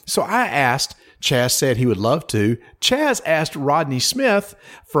play? So I asked. Chaz said he would love to. Chaz asked Rodney Smith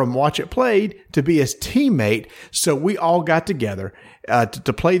from Watch It Played to be his teammate. So we all got together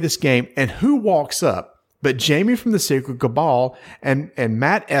to play this game. And who walks up but Jamie from the Secret Cabal and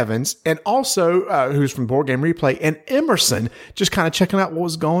Matt Evans, and also who's from Board Game Replay, and Emerson, just kind of checking out what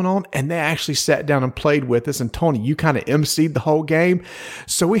was going on. And they actually sat down and played with us. And Tony, you kind of emceed the whole game.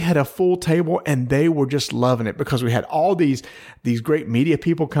 So we had a full table, and they were just loving it because we had all these great media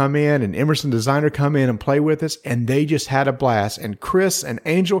people come in and Emerson Designer come in and play with us, and they just had a blast. And Chris and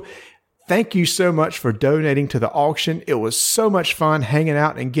Angel, thank you so much for donating to the auction. It was so much fun hanging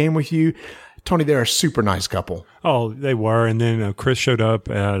out and game with you. Tony, they're a super nice couple. Oh, they were. And then Chris showed up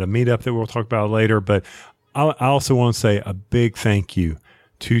at a meetup that we'll talk about later. But I also want to say a big thank you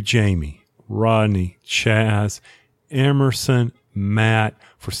to Jamie, Rodney, Chaz, Emerson, Matt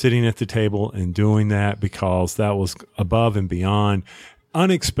for sitting at the table and doing that, because that was above and beyond.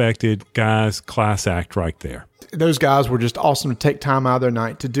 Unexpected, guys, class act right there. Those guys were just awesome to take time out of their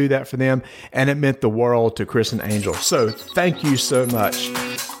night to do that for them. And it meant the world to Chris and Angel. So thank you so much.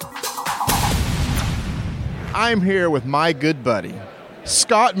 I'm here with my good buddy,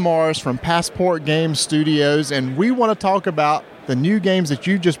 Scott Morris from Passport Games Studios, and we want to talk about the new games that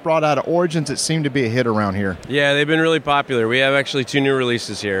you just brought out of Origins that seem to be a hit around here. Yeah, they've been really popular. We have actually 2 new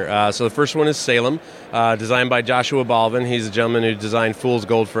releases here. So the first one is Salem, designed by Joshua Balvin. He's the gentleman who designed Fool's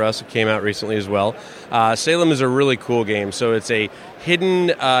Gold for us. It came out recently as well. Salem is a really cool game. So it's a hidden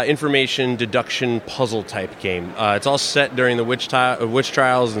information deduction puzzle type game. It's all set during the witch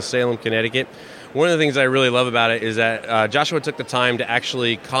trials in Salem, Connecticut. One of the things I really love about it is that Joshua took the time to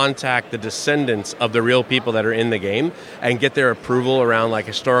actually contact the descendants of the real people that are in the game and get their approval around like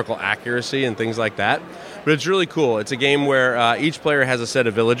historical accuracy and things like that. But it's really cool. It's a game where each player has a set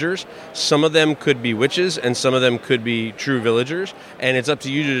of villagers. Some of them could be witches and some of them could be true villagers. And it's up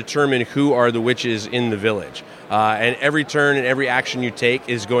to you to determine who are the witches in the village. And every turn and every action you take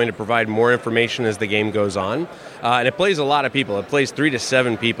is going to provide more information as the game goes on. And it plays a lot of people. It plays 3 to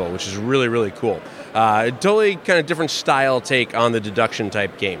 7 people, which is really, really cool. Totally kind of different style take on the deduction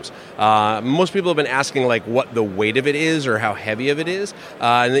type games. Most people have been asking like what the weight of it is or how heavy of it is.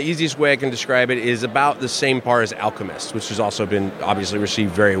 And the easiest way I can describe it is about the same par as Alchemist, which has also been obviously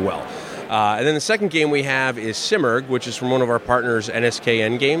received very well. And then the second game we have is Simurgh, which is from one of our partners,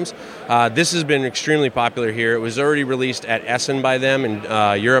 NSKN Games. This has been extremely popular here. It was already released at Essen by them in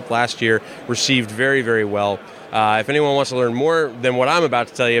Europe last year, received very, very well. If anyone wants to learn more than what I'm about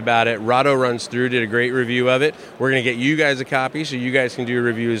to tell you about it, Rado Runs Through did a great review of it. We're going to get you guys a copy so you guys can do a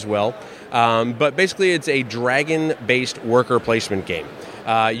review as well. But basically, it's a dragon-based worker placement game.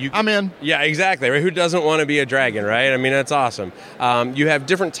 I'm in. Yeah, exactly. Right? Who doesn't want to be a dragon, right? I mean, that's awesome. You have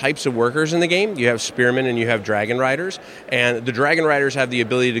different types of workers in the game. You have spearmen and you have dragon riders. And the dragon riders have the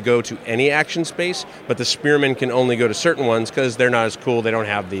ability to go to any action space, but the spearmen can only go to certain ones because they're not as cool. They don't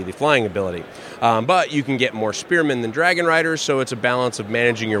have the flying ability. But you can get more spearmen than dragon riders, so it's a balance of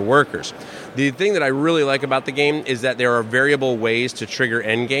managing your workers. The thing that I really like about the game is that there are variable ways to trigger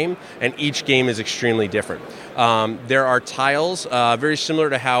endgame, and each game is extremely different. There are tiles, very similar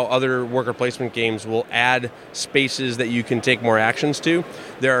to how other worker placement games will add spaces that you can take more actions to.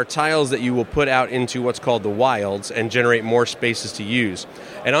 There are tiles that you will put out into what's called the wilds and generate more spaces to use.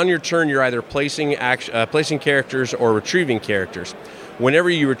 And on your turn, you're either placing characters or retrieving characters.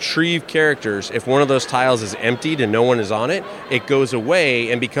 Whenever you retrieve characters, if one of those tiles is emptied and no one is on it, it goes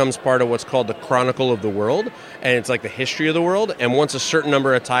away and becomes part of what's called the Chronicle of the World, and it's like the history of the world. And once a certain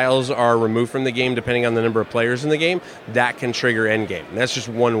number of tiles are removed from the game, depending on the number of players in the game, that can trigger endgame. And that's just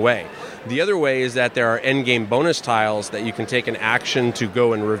one way. The other way is that there are endgame bonus tiles that you can take an action to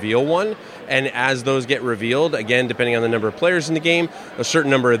go and reveal one, and as those get revealed, again, depending on the number of players in the game, a certain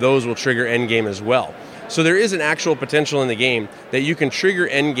number of those will trigger endgame as well. So there is an actual potential in the game that you can trigger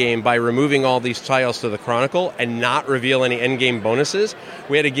endgame by removing all these tiles to the Chronicle and not reveal any endgame bonuses.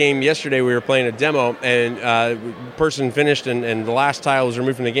 We had a game yesterday, we were playing a demo, and person finished and the last tile was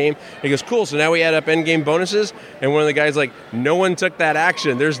removed from the game. He goes, cool, so now we add up endgame bonuses? And one of the guys like, no one took that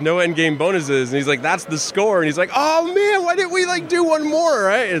action. There's no endgame bonuses. And he's like, that's the score. And he's like, oh man, why didn't we do one more,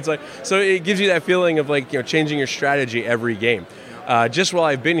 right? And it's like, so it gives you that feeling of changing your strategy every game. Just while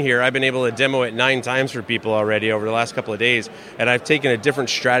I've been here, I've been able to demo it 9 times for people already over the last couple of days, and I've taken a different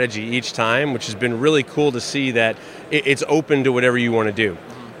strategy each time, which has been really cool to see that it's open to whatever you want to do.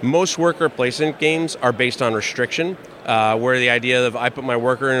 Most worker placement games are based on restriction, where the idea of I put my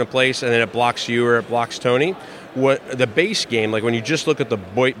worker in a place and then it blocks you or it blocks Tony. What the base game, like when you just look at the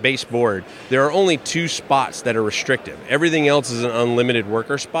base board, there are only 2 spots that are restrictive. Everything else is an unlimited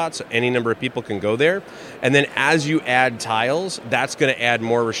worker spot, so any number of people can go there. And then as you add tiles, that's going to add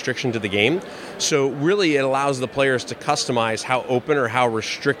more restriction to the game. So really it allows the players to customize how open or how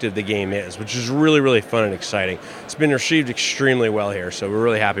restrictive the game is, which is really, really fun and exciting. It's been received extremely well here, so we're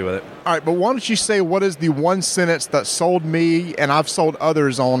really happy with it. All right, but why don't you say what is the one sentence that sold me and I've sold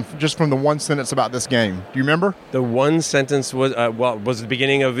others on just from the one sentence about this game? Do you remember? The one sentence was, was it the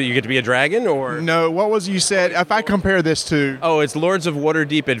beginning of you get to be a dragon, or? No, what was you said? If I compare this to... Oh, it's Lords of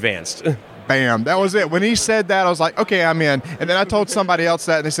Waterdeep Advanced. Bam, that was it. When he said that, I was like, okay, I'm in. And then I told somebody else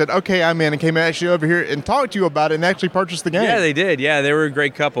that, and they said, okay, I'm in, and came actually over here and talked to you about it and actually purchased the game. Yeah, they did. Yeah, they were a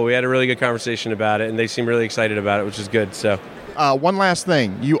great couple. We had a really good conversation about it, and they seemed really excited about it, which is good. So, one last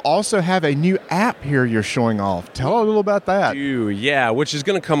thing. You also have a new app here you're showing off. Tell a little about that. Yeah, which is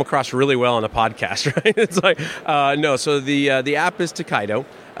going to come across really well on the podcast, right? It's like, no, so the app is Tokaido.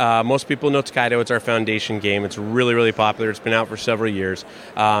 Most people know Tokaido. It's our foundation game. It's really, really popular. It's been out for several years.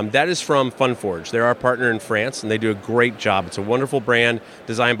 That is from Funforge. They're our partner in France, and they do a great job. It's a wonderful brand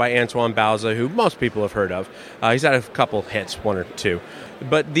designed by Antoine Bauza, who most people have heard of. He's had a couple hits, 1 or 2.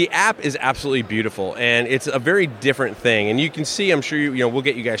 But the app is absolutely beautiful, and it's a very different thing. And you can see, I'm sure, we'll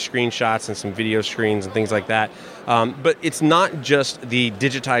get you guys screenshots and some video screens and things like that. But it's not just the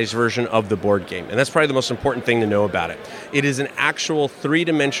digitized version of the board game, and that's probably the most important thing to know about it. It is an actual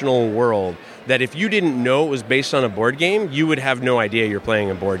 3-dimensional world that if you didn't know it was based on a board game, you would have no idea you're playing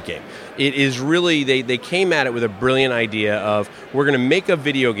a board game. It is really, they came at it with a brilliant idea of, we're going to make a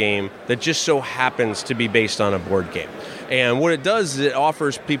video game that just so happens to be based on a board game. And what it does is it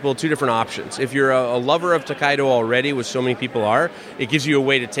offers people 2 different options. If you're a lover of Tokaido already, which so many people are, it gives you a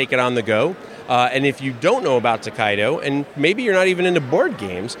way to take it on the go. And if you don't know about Tokaido, and maybe you're not even into board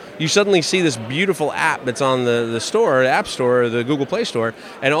games, you suddenly see this beautiful app that's on the store, the App Store, or the Google Play Store,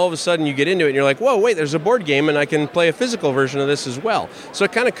 and all of a sudden you get into it and you're like, whoa, wait, there's a board game and I can play a physical version of this as well. So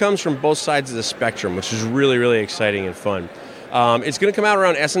it kind of comes from both sides of the spectrum, which is really, really exciting and fun. It's going to come out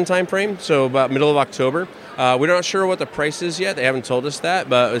around Essen time frame, so about middle of October. We're not sure what the price is yet. They haven't told us that,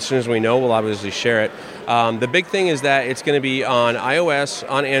 but as soon as we know, we'll obviously share it. The big thing is that it's going to be on iOS,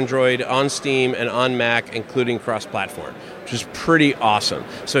 on Android, on Steam, and on Mac, including cross-platform, which is pretty awesome.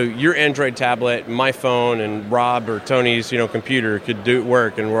 So your Android tablet, my phone, and Rob or Tony's computer could do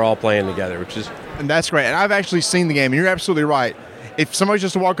work, and we're all playing together, which is... And that's great. And I've actually seen the game, and you're absolutely right. if somebody's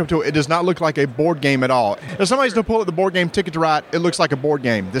just to walk up to it, it does not look like a board game at all. If somebody's to pull up the board game Ticket to Ride, it looks like a board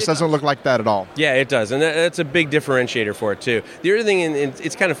game. This doesn't look like that at all. Yeah, it does, and that's a big differentiator for it too. The other thing, and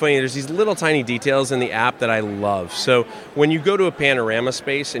it's kind of funny, there's these little tiny details in the app that I love. So when you go to a panorama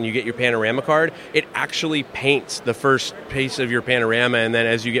space and you get your panorama card, it actually paints the first piece of your panorama, and then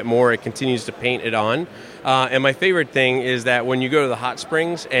as you get more, it continues to paint it on. And my favorite thing is that when you go to the hot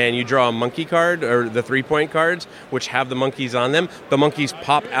springs and you draw a monkey card, or the 3-point cards, which have the monkeys on them, the monkeys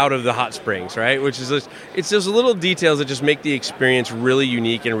pop out of the hot springs, right? Which is just, it's those little details that just make the experience really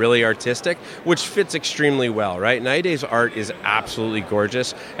unique and really artistic, which fits extremely well, right? Night Days art is absolutely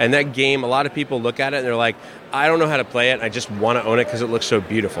gorgeous, and that game, a lot of people look at it and they're like, I don't know how to play it, I just want to own it because it looks so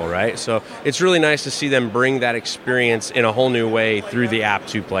beautiful, right? So it's really nice to see them bring that experience in a whole new way through the app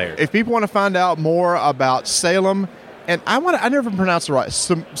to players. If people want to find out more about Salem, and I never pronounced it right,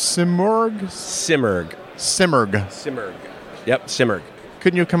 Simurgh? Simurgh. Yep, Simurgh.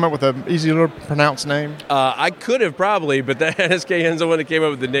 Couldn't you come up with an easy to pronounce name? I could have probably, but the NSKN's the one that came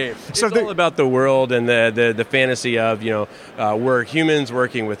up with the name. So it's all about the world and the fantasy of, we're humans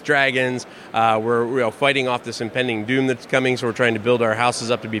working with dragons. We're fighting off this impending doom that's coming, so we're trying to build our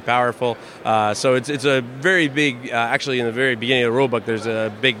houses up to be powerful. So it's a very big, actually in the very beginning of the rulebook, there's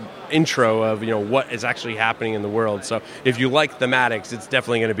a big intro of what is actually happening in the world. So if you like thematics, it's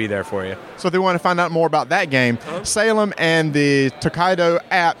definitely going to be there for you. So if they want to find out more about that game, Salem and the Tokaido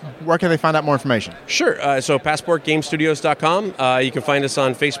app, where can they find out more information? Sure. So PassportGameStudios.com. You can find us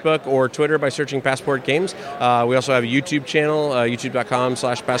on Facebook or Twitter by searching Passport Games. We also have a YouTube channel,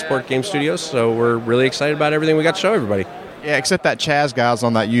 youtube.com/PassportGameStudios. So we're really excited about everything we got to show everybody. Yeah, except that Chaz guy's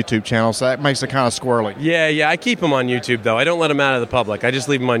on that YouTube channel, so that makes it kind of squirrely. Yeah, I keep him on YouTube, though. I don't let him out of the public. I just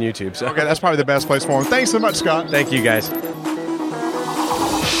leave him on YouTube. So. Okay, that's probably the best place for him. Thanks so much, Scott. Thank you, guys.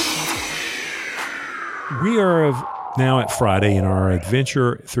 We are now at Friday in our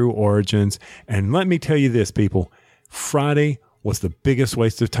adventure through Origins, and let me tell you this, people. Friday was the biggest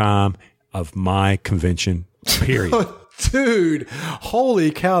waste of time of my convention, period. Dude,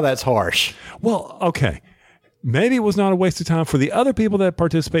 holy cow, that's harsh. Well, okay. Maybe it was not a waste of time for the other people that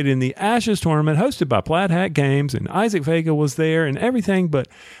participated in the Ashes tournament hosted by Plaid Hat Games, and Isaac Vega was there and everything, but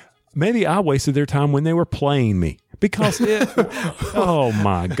maybe I wasted their time when they were playing me because oh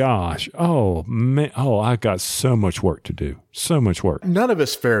my gosh. Oh man. Oh, I got so much work to do. So much work. None of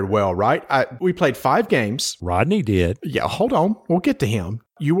us fared well, right? We played 5 games. Rodney did. Yeah, hold on. We'll get to him.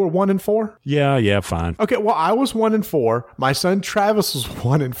 You were 1-4? Yeah, fine. Okay, well, I was 1-4. My son Travis was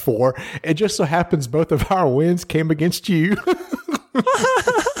 1-4. It just so happens both of our wins came against you.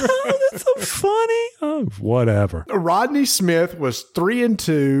 That's so funny. Oh, whatever. Rodney Smith was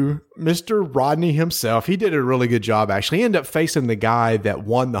 3-2. Mr. Rodney himself, he did a really good job, actually. He ended up facing the guy that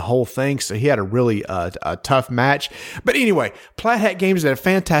won the whole thing, so he had a really a tough match. But anyway, Plaid Hat Games did a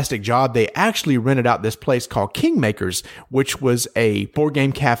fantastic job. They actually rented out this place called Kingmakers, which was a board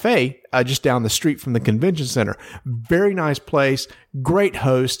game cafe just down the street from the convention center. Very nice place. Great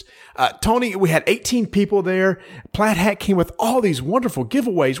host. Tony, we had 18 people there. Plaid Hat came with all these wonderful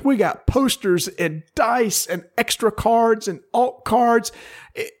giveaways. We got posters and dice and extra cards and alt cards.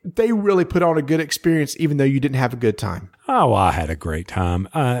 They really put on a good experience, even though you didn't have a good time. Oh, I had a great time.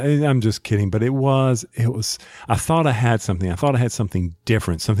 I'm just kidding, but it was, I thought I had something. I thought I had something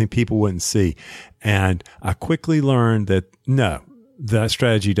different, something people wouldn't see. And I quickly learned that no, that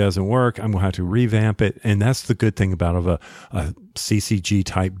strategy doesn't work. I'm going to have to revamp it. And that's the good thing about a CCG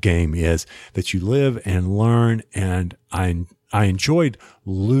type game is that you live and learn. And I enjoyed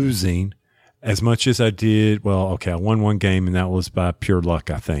losing as much as I did. Well, okay, I won one game and that was by pure luck,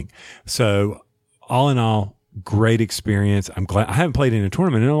 I think. So all in all, great experience. I'm glad I haven't played in a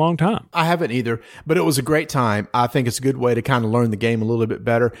tournament in a long time. I haven't either, but it was a great time. I think it's a good way to kind of learn the game a little bit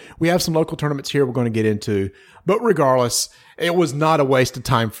better. We have some local tournaments here we're going to get into, but regardless, it was not a waste of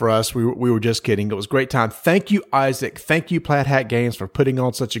time for us. We were just kidding. It was a great time. Thank you, Isaac. Thank you, Plaid Hat Games, for putting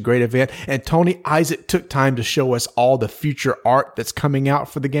on such a great event. And Tony, Isaac took time to show us all the future art that's coming out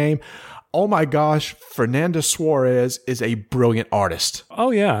for the game. Oh my gosh, Fernando Suarez is a brilliant artist.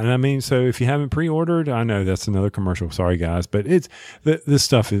 Oh yeah, and I mean, so if you haven't pre-ordered, I know that's another commercial. Sorry guys, but it's this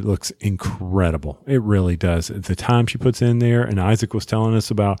stuff. It looks incredible. It really does. The time she puts in there, and Isaac was telling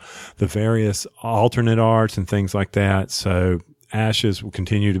us about the various alternate arts and things like that. So Ashes will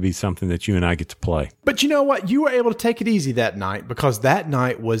continue to be something that you and I get to play. But you know what? You were able to take it easy that night because that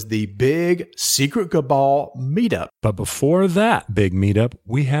night was the big Secret Cabal meetup. But before that big meetup,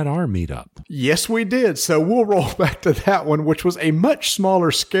 we had our meetup. Yes, we did. So we'll roll back to that one, which was a much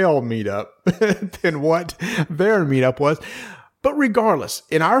smaller scale meetup than what their meetup was. But regardless,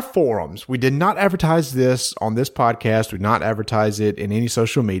 in our forums, we did not advertise this on this podcast. We did not advertise it in any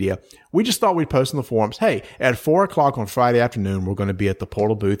social media. We just thought we'd post in the forums, hey, at 4 o'clock on Friday afternoon, we're going to be at the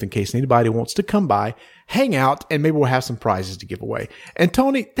Portal booth in case anybody wants to come by, hang out, and maybe we'll have some prizes to give away. And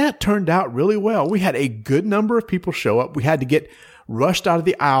Tony, that turned out really well. We had a good number of people show up. We had to get rushed out of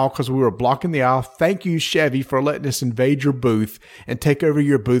the aisle because we were blocking the aisle. Thank you, Chevy, for letting us invade your booth and take over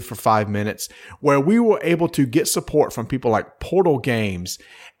your booth for 5 minutes, where we were able to get support from people like Portal Games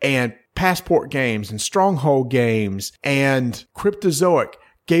and Passport Games and Stronghold Games and Cryptozoic.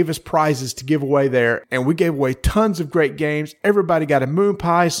 Gave us prizes to give away there, and we gave away tons of great games. Everybody got a moon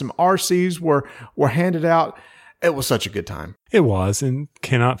pie. Some RCs were handed out. It was such a good time. It was, and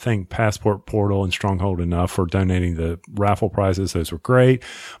cannot thank Passport, Portal, and Stronghold enough for donating the raffle prizes. Those were great.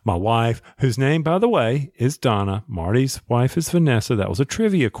 My wife, whose name, by the way, is Donna. Marty's wife is Vanessa. That was a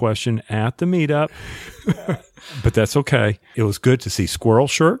trivia question at the meetup, but that's okay. It was good to see squirrel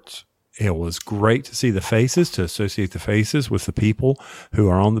shirts. It was great to see the faces, to associate the faces with the people who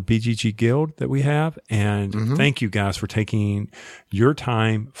are on the BGG Guild that we have. And thank you guys for taking your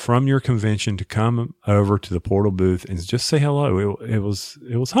time from your convention to come over to the Portal booth and just say hello. It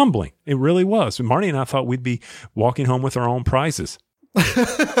was humbling. It really was. And Marty and I thought we'd be walking home with our own prizes.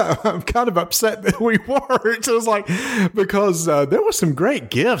 I'm kind of upset that we weren't. It was like, because there were some great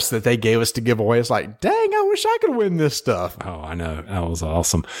gifts that they gave us to give away. It's like, dang, I wish I could win this stuff. Oh, I know. That was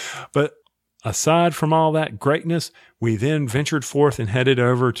awesome. But aside from all that greatness, we then ventured forth and headed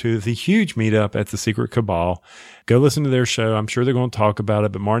over to the huge meetup at the Secret Cabal. Go listen to their show. I'm sure they're going to talk about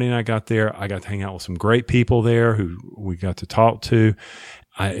it. But Marty and I got there. I got to hang out with some great people there who we got to talk to.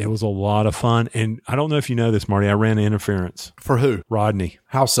 It was a lot of fun. And I don't know if you know this, Marty, I ran interference. For who? Rodney.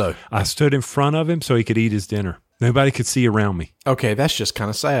 How so? I stood in front of him so he could eat his dinner. Nobody could see around me. Okay, that's just kind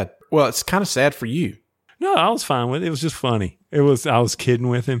of sad. Well, it's kind of sad for you. No, I was fine with it. It was just funny. I was kidding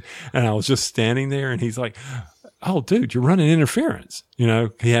with him, and I was just standing there, and he's like, oh, dude, you're running interference. You know,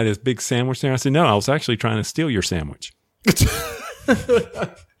 he had his big sandwich there. I said, no, I was actually trying to steal your sandwich.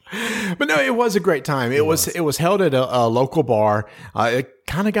 But no, it was a great time. It was held at a local bar. It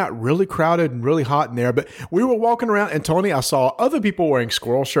kind of got really crowded and really hot in there, but we were walking around, and Tony, I saw other people wearing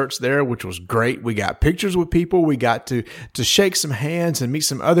squirrel shirts there, which was great. We got pictures with people. We got to shake some hands and meet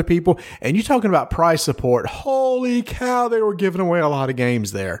some other people. And you talking about prize support. Holy cow, they were giving away a lot of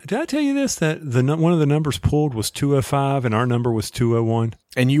games there. Did I tell you this, that one of the numbers pulled was 205 and our number was 201?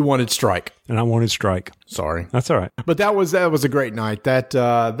 And you wanted Strike. And I wanted Strike. Sorry. That's all right. But that was a great night.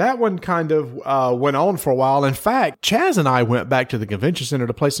 That one kind of went on for a while. In fact, Chaz and I went back to the convention center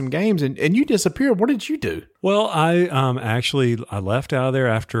to play some games, and you disappeared. What did you do? Well, I left out of there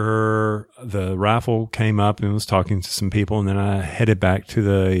after the raffle came up and was talking to some people, and then I headed back to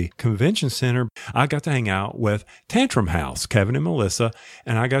the convention center. I got to hang out with Tantrum House, Kevin and Melissa,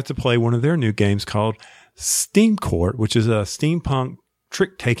 and I got to play one of their new games called Steam Court, which is a steampunk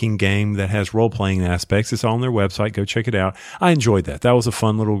trick-taking game that has role-playing aspects. It's on their website. Go check it out. I enjoyed that. That was a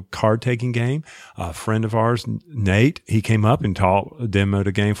fun little card-taking game. A friend of ours, Nate, he came up and demoed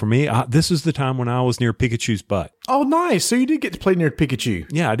a game for me. This is the time when I was near Pikachu's butt. Oh, nice. So you did get to play near Pikachu.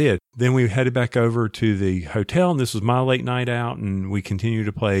 Yeah, I did. Then we headed back over to the hotel, and this was my late night out, and we continued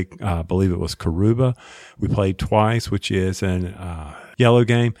to play, I believe it was Karuba. We played twice, which is an yellow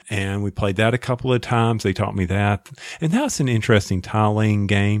game, and we played that a couple of times. They taught me that, and that's an interesting tile-laying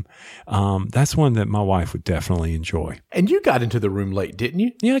game. That's one that my wife would definitely enjoy. And you got into the room late, didn't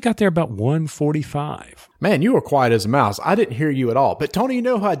you? Yeah, I got there about 1:45. Man, you were quiet as a mouse. I didn't hear you at all. But Tony, you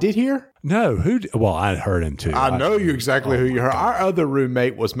know who I did hear? No, well, I heard him too. I know you exactly who you heard. Our other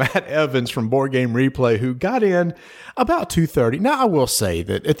roommate was Matt Evans from Board Game Replay, who got in about 2:30. Now, I will say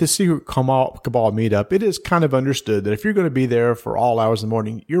that at the Secret Cabal meetup, it is kind of understood that if you're going to be there for all hours in the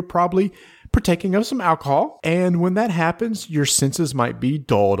morning, you're probably partaking of some alcohol. And when that happens, your senses might be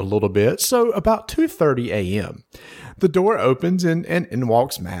dulled a little bit. So about 2:30 a.m., the door opens and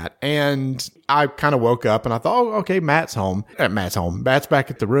walks Matt. And I kind of woke up and I thought, oh, okay, Matt's home. Matt's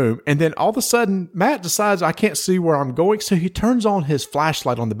back at the room. And then all of a sudden, Matt decides I can't see where I'm going. So he turns on his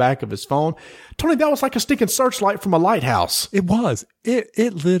flashlight on the back of his phone. Tony, that was like a stinking searchlight from a lighthouse. It was.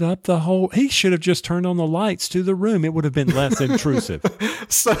 It lit up the whole. He should have just turned on the lights to the room. It would have been less intrusive.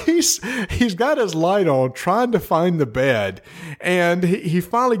 So he's got his light on, trying to find the bed, and he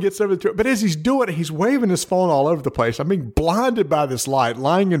finally gets over to it. But as he's doing it, he's waving his phone all over the place. I'm being blinded by this light,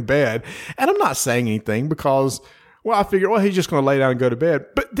 lying in bed, and I'm not saying anything because, well, I figured, well, he's just going to lay down and go to bed.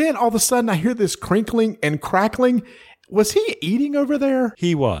 But then all of a sudden, I hear this crinkling and crackling. Was he eating over there?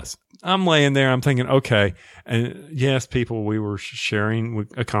 He was. I'm laying there. I'm thinking, okay. And yes, we were sharing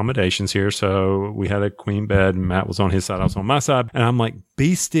accommodations here. So we had a queen bed and Matt was on his side. I was on my side. And I'm like,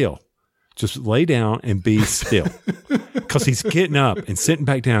 be still. Just lay down and be still. Because he's getting up and sitting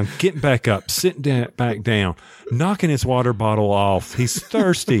back down, getting back up, sitting back down, knocking his water bottle off. He's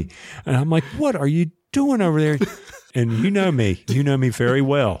thirsty. And I'm like, what are you doing over there? And you know me very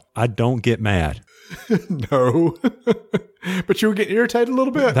well. I don't get mad. No. But you were getting irritated a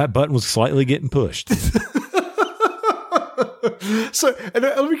little bit. That button was slightly getting pushed. So,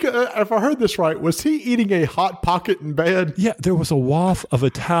 if I heard this right, was he eating a Hot Pocket in bed? Yeah, there was a waft of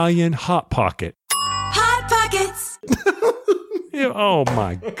Italian Hot Pocket. Hot Pockets! Oh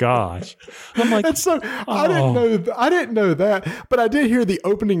my gosh! I'm like, and so I didn't know that, but I did hear the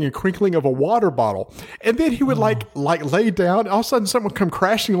opening and crinkling of a water bottle, and then he would like lay down. All of a sudden, something would come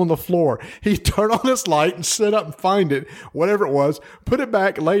crashing on the floor. He'd turn on his light and sit up and find it, whatever it was, put it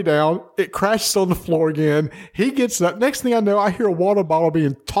back, lay down. It crashes on the floor again. He gets up. Next thing I know, I hear a water bottle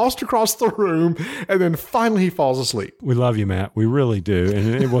being tossed across the room, and then finally he falls asleep. We love you, Matt. We really do.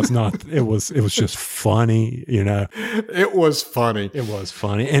 And it was not. It was just funny. It was funny. It was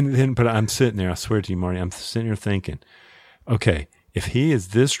funny. And then, but I'm sitting there, I swear to you, Marty, I'm sitting there thinking, okay, if he is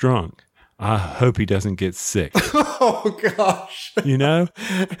this drunk, I hope he doesn't get sick. Oh, gosh.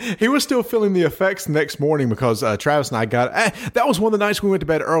 He was still feeling the effects the next morning because Travis and I that was one of the nights we went to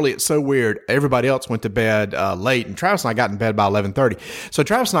bed early. It's so weird. Everybody else went to bed late, and Travis and I got in bed by 11:30. So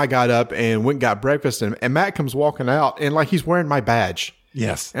Travis and I got up and went and got breakfast, and Matt comes walking out, and like he's wearing my badge.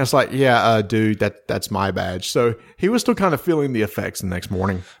 Yes. And it's like, yeah, dude, that's my badge. So he was still kind of feeling the effects the next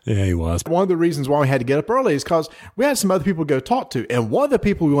morning. Yeah, he was. One of the reasons why we had to get up early is because we had some other people to go talk to. And one of the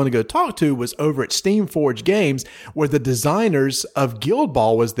people we wanted to go talk to was over at Steamforged Games, where the designers of Guild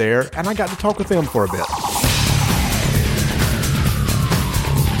Ball was there. And I got to talk with them for a bit.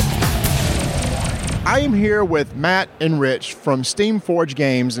 I am here with Matt and Rich from Steamforged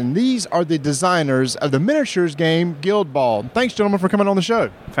Games, and these are the designers of the miniatures game Guild Ball. Thanks, gentlemen, for coming on the show.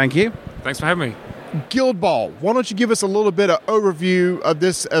 Thank you. Thanks for having me. Guild Ball. Why don't you give us a little bit of overview of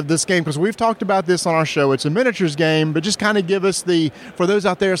this game? Because we've talked about this on our show. It's a miniatures game, but just kind of give us for those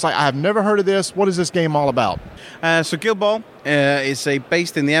out there, it's like, I have never heard of this. What is this game all about? So Guild Ball is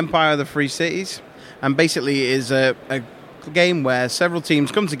based in the Empire of the Free Cities, and basically is a game where several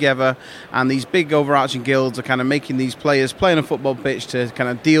teams come together, and these big overarching guilds are kind of making these players play on a football pitch to kind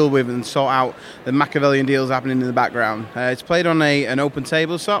of deal with and sort out the Machiavellian deals happening in the background. It's played on an open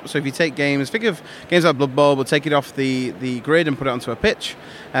tabletop, so if you take think of games like Blood Bowl, but take it off the grid and put it onto a pitch.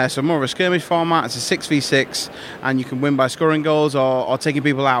 So more of a skirmish format. It's a 6v6, and you can win by scoring goals or taking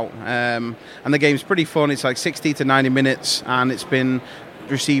people out. And the game's pretty fun. It's like 60 to 90 minutes, and it's been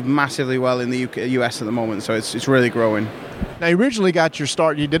received massively well in the US at the moment, so it's really growing. Now, you originally got your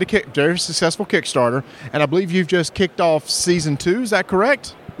start, you did a very successful Kickstarter, and I believe you've just kicked off Season 2, is that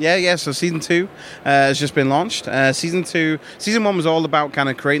correct? Yeah, so Season 2 has just been launched. Season 1 was all about kind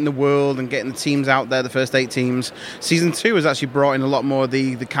of creating the world and getting the teams out there, the first 8 teams. Season 2 has actually brought in a lot more of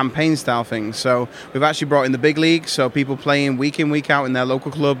the campaign style things. So we've actually brought in the big league, so people playing week in, week out in their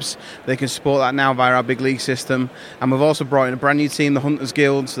local clubs, they can support that now via our big league system. And we've also brought in a brand new team, the Hunters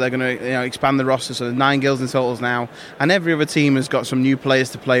Guild, so they're going to expand the roster, so there's 9 guilds in totals now. And every other team has got some new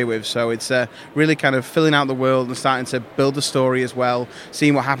players to play with, so it's really kind of filling out the world and starting to build the story as well,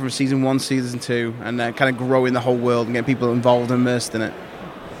 seeing what happened from Season 1, Season 2, and kind of growing the whole world and getting people involved and immersed in it.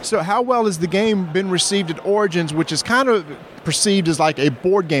 So how well has the game been received at Origins, which is kind of perceived as like a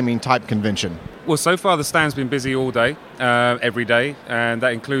board gaming type convention? Well, so far the stand's been busy all day, every day, and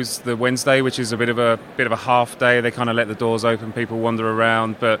that includes the Wednesday, which is a bit of a half day. They kind of let the doors open, people wander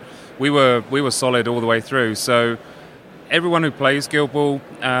around, but we were solid all the way through. So everyone who plays Guild Ball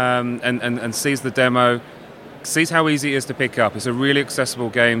and sees the demo sees how easy it is to pick up. It's a really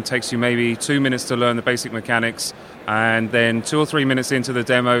accessible game. Takes you maybe 2 minutes to learn the basic mechanics, and then 2 or 3 minutes into the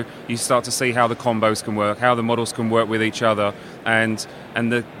demo, you start to see how the combos can work, how the models can work with each other, and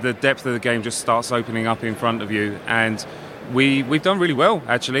the depth of the game just starts opening up in front of you. And we've done really well,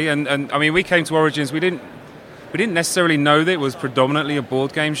 actually. And I mean, we came to Origins, we didn't necessarily know that it was predominantly a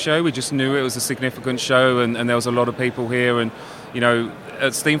board game show. We just knew it was a significant show, and there was a lot of people here. And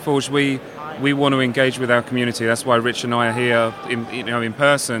at Steamforged, we want to engage with our community. That's why Rich and I are here in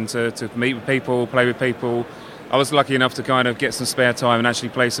person to meet with people, play with people. I was lucky enough to kind of get some spare time and actually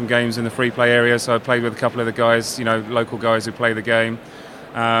play some games in the free play area, so I played with a couple of the guys, local guys who play the game.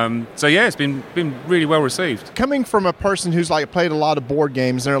 So yeah, it's been really well received. Coming from a person who's like played a lot of board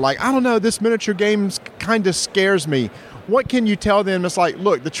games, and they're like, I don't know, this miniature game kind of scares me. What can you tell them? It's like,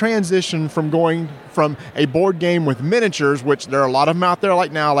 look, the transition from going from a board game with miniatures, which there are a lot of them out there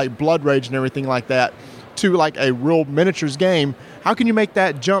like now, like Blood Rage and everything like that, to like a real miniatures game. How can you make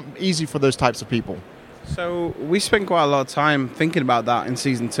that jump easy for those types of people? So we spent quite a lot of time thinking about that in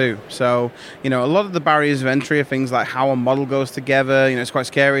Season 2. So, a lot of the barriers of entry are things like how a model goes together. It's quite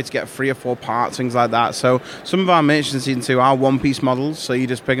scary to get 3 or 4 parts, things like that. So some of our miniatures in Season 2 are one-piece models. So you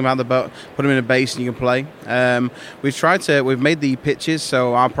just pick them out of the boat, put them in a base, and you can play. We've made the pitches.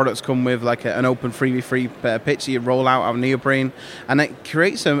 So our products come with like an open 3v3 pitch that you roll out of neoprene. And it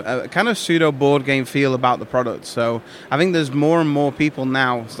creates a kind of pseudo board game feel about the product. So I think there's more and more people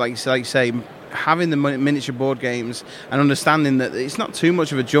now, like you say, having the miniature board games and understanding that it's not too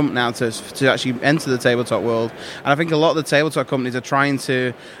much of a jump now to actually enter the tabletop world. And I think a lot of the tabletop companies are trying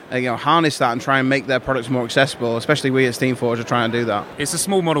to harness that and try and make their products more accessible, especially we at Steamforge are trying to do that. It's a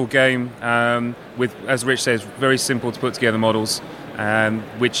small model game with, as Rich says, very simple to put together models,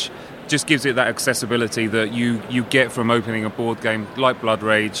 which just gives it that accessibility that you get from opening a board game like Blood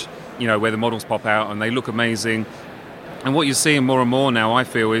Rage, where the models pop out and they look amazing. And what you're seeing more and more now, I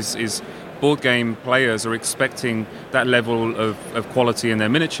feel, is board game players are expecting that level of quality in their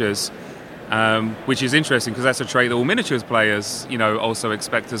miniatures, which is interesting because that's a trait that all miniatures players, also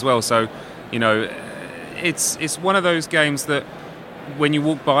expect as well. So, it's one of those games that when you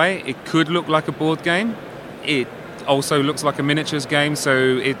walk by, it could look like a board game. It also looks like a miniatures game, so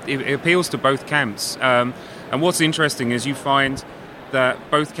it appeals to both camps. And what's interesting is you find that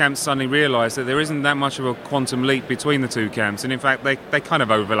both camps suddenly realise that there isn't that much of a quantum leap between the two camps, and in fact they kind of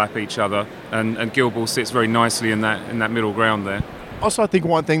overlap each other, and Guild Ball sits very nicely in that middle ground there. Also, I think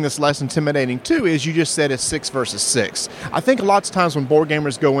one thing that's less intimidating, too, is you just said it's 6 versus 6. I think lots of times when board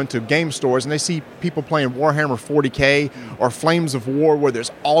gamers go into game stores and they see people playing Warhammer 40K or Flames of War where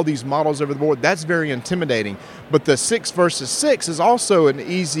there's all these models over the board, that's very intimidating. But the 6 versus 6 is also an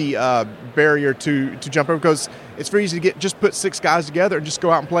easy barrier to jump over because it's very easy to just put 6 guys together and just go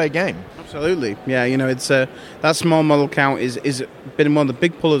out and play a game. Absolutely. Yeah, it's that small model count is been one of the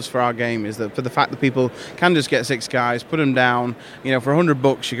big pullers for our game, is that for the fact that people can just get 6 guys, put them down, for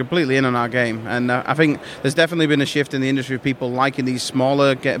 $100 you're completely in on our game. And I think there's definitely been a shift in the industry of people liking these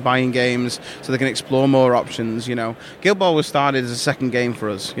smaller buying games so they can explore more options. Guild Ball was started as a second game for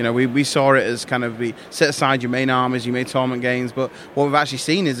us. We saw it as kind of set aside your main armies, your main tournament games, but what we've actually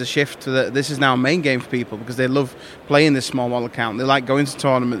seen is a shift to that this is now a main game for people because they love playing this small model count. They like going to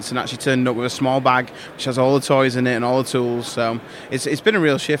tournaments and actually turning up with a small bag which has all the toys in it and all the tools. So it's been a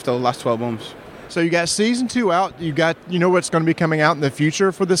real shift over the last 12 months. So you got Season 2 out. You know what's going to be coming out in the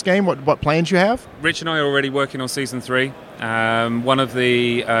future for this game? What plans you have? Rich and I are already working on Season 3. One of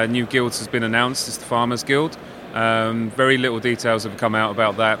the new guilds has been announced. It's the Farmers Guild. Very little details have come out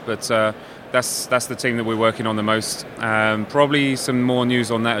about that, but that's the team that we're working on the most. Probably some more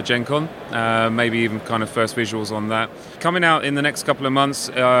news on that at Gen Con, maybe even kind of first visuals on that. Coming out in the next couple of months,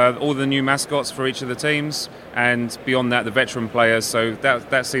 all the new mascots for each of the teams, and beyond that, the veteran players. So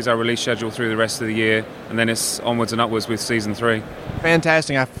that sees our release schedule through the rest of the year, and then it's onwards and upwards with Season 3.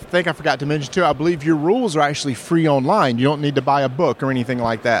 Fantastic. I think I forgot to mention, too, I believe your rules are actually free online. You don't need to buy a book or anything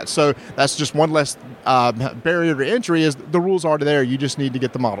like that. So that's just one less barrier to entry is the rules are there. You just need to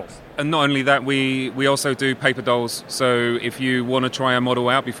get the models. And not only that, we also do paper dolls. So if you want to try a model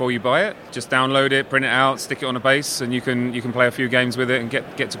out before you buy it, just download it, print it out, stick it on a base, and you can play a few games with it and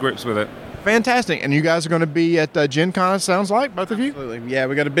get to grips with it. Fantastic. And you guys are going to be at Gen Con, it sounds like, both of you? Absolutely. Yeah,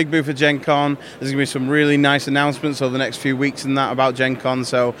 we've got a big booth at Gen Con. There's going to be some really nice announcements over the next few weeks and that about Gen Con.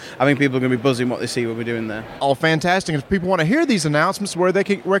 So I think people are going to be buzzing what they see what we're doing there. Oh, fantastic. If people want to hear these announcements, where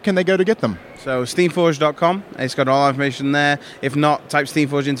can they go to get them? So Steamforge.com. It's got all our information there. If not, type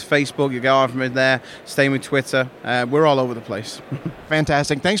Steamforge into Facebook. You get all our information there. Stay with Twitter. We're all over the place.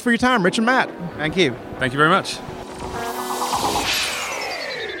 Fantastic. Thanks for your time, Rich and Matt. Thank you. Thank you very much.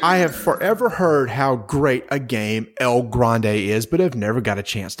 I have forever heard how great a game El Grande is, but I've never got a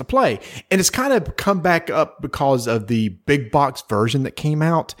chance to play. And it's kind of come back up because of the big box version that came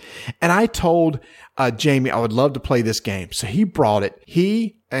out. And I told Jamie I would love to play this game. So he brought it.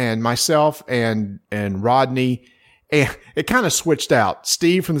 He and myself and Rodney, and it kind of switched out.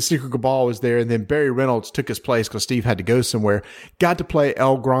 Steve from the Secret Cabal was there, and then Barry Reynolds took his place because Steve had to go somewhere. Got to play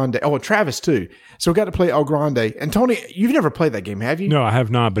El Grande. Oh, and Travis too. So we got to play El Grande. And Tony, you've never played that game, have you? No, I have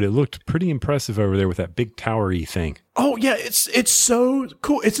not, but it looked pretty impressive over there with that big tower-y thing. Oh yeah, it's so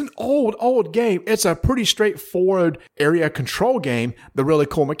cool. It's an old game. It's a pretty straightforward area control game. The really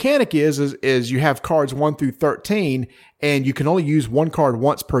cool mechanic is you have cards 1 through 13, and you can only use one card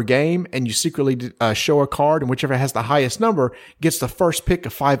once per game, and you secretly show a card, and whichever has the highest number gets the first pick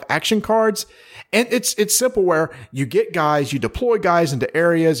of 5 action cards. And it's simple where you get guys, you deploy guys into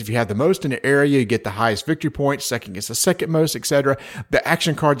areas. If you have the most in the area, you get the highest victory point. Second gets the second most, etc. The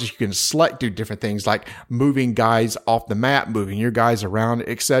action cards you can select do different things like moving guys off the map, moving your guys around,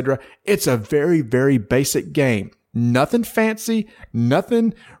 etc. It's a very, very basic game. Nothing fancy,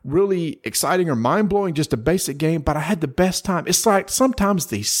 nothing really exciting or mind-blowing, just a basic game, but I had the best time. It's like sometimes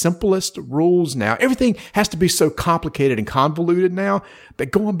the simplest rules now, everything has to be so complicated and convoluted now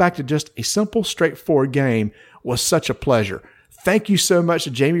that going back to just a simple, straightforward game was such a pleasure. Thank you so much to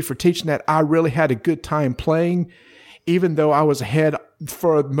Jamie for teaching that. I really had a good time playing, even though I was ahead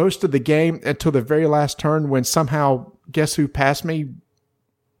for most of the game until the very last turn when somehow, guess who passed me?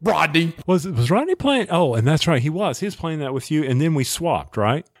 Rodney. Was Rodney playing? Oh, and that's right. He was playing that with you. And then we swapped,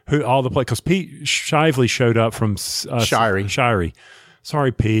 right? Because Pete Shively showed up from Shirey.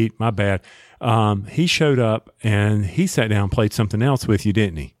 Sorry, Pete. My bad. He showed up and he sat down and played something else with you,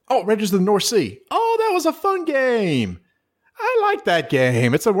 didn't he? Oh, Raiders of the North Sea. Oh, that was a fun game. I like that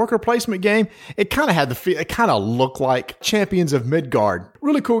game. It's a worker placement game. It kind of had the feel. It kind of looked like Champions of Midgard.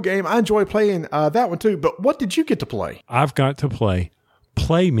 Really cool game. I enjoy playing that one too. But what did you get to play? I've got to play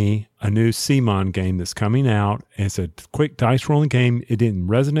Me, a new CMON game that's coming out. It's a quick dice rolling game. It didn't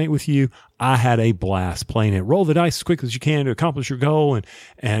resonate with you. I had a blast playing it. Roll the dice as quick as you can to accomplish your goal.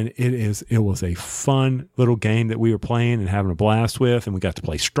 And it was a fun little game that we were playing and having a blast with. And we got to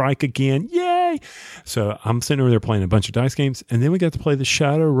play Strike again. Yay! So I'm sitting over there playing a bunch of dice games. And then we got to play the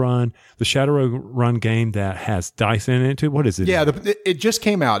Shadowrun game that has dice in it too. What is it? Yeah, it just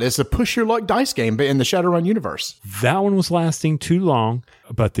came out. It's a push your luck dice game, but in the Shadowrun universe. That one was lasting too long.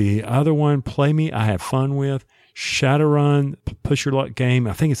 But the other one, Play Me, I had fun with. Shadowrun, push your luck game.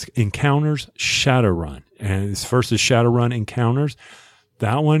 I think it's Encounters Shadowrun. And it's versus Shadowrun Encounters.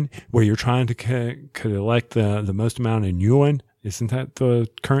 That one where you're trying to collect the most amount in Yuan. Isn't that the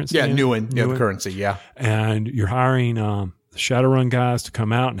currency? Yeah, Yuan. Yeah, the currency, yeah. And you're hiring the Shadowrun guys to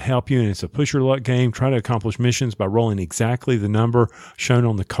come out and help you. And it's a push your luck game. Try to accomplish missions by rolling exactly the number shown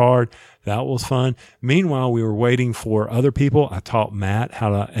on the card. That was fun. Meanwhile, we were waiting for other people. I taught Matt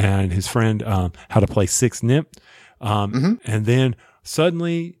and his friend how to play 6-Nip. And then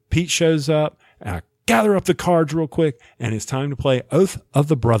suddenly Pete shows up and I gather up the cards real quick and it's time to play Oath of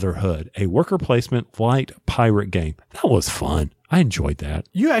the Brotherhood, a worker placement light pirate game. That was fun. I enjoyed that.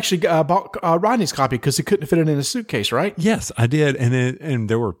 You actually bought Rodney's copy because he couldn't fit it in a suitcase, right? Yes, I did. And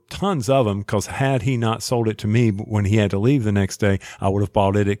there were tons of them because had he not sold it to me when he had to leave the next day, I would have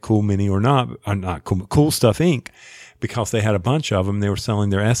bought it at Cool Mini or not Cool Stuff Inc. because they had a bunch of them. They were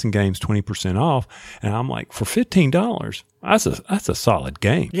selling their Essen games 20% off. And I'm like, for $15, that's a solid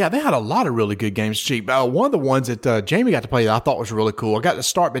game. Yeah, they had a lot of really good games cheap. One of the ones that Jamie got to play that I thought was really cool, I got to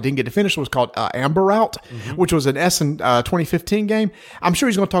start but didn't get to finish, was called Amber Route, which was an Essen 2015 game. I'm sure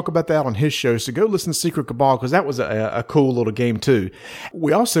he's going to talk about that on his show, so go listen to Secret Cabal because that was a cool little game too.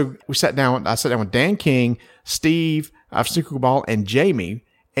 I sat down with Dan King, Steve, Secret Cabal, and Jamie.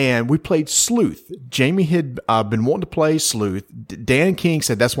 And we played Sleuth. Jamie had been wanting to play Sleuth. Dan King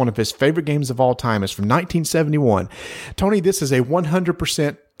said that's one of his favorite games of all time. It's from 1971. Tony, this is a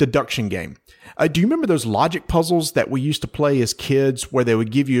 100% deduction game. Do you remember those logic puzzles that we used to play as kids where they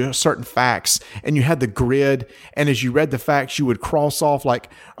would give you certain facts and you had the grid, and as you read the facts, you would cross off like,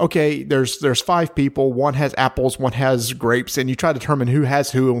 okay, there's 5 people, one has apples, one has grapes, and you try to determine who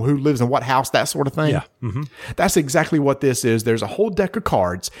has who and who lives in what house, that sort of thing? Yeah. Mm-hmm. That's exactly what this is. There's a whole deck of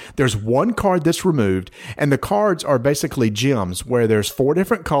cards. There's one card that's removed, and the cards are basically gems where there's 4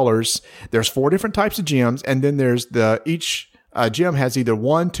 different colors, there's 4 different types of gems, and then there's each gem has either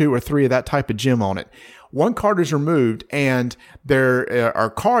 1, 2, or 3 of that type of gem on it. One card is removed, and there are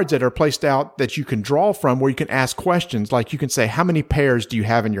cards that are placed out that you can draw from where you can ask questions. Like you can say, how many pears do you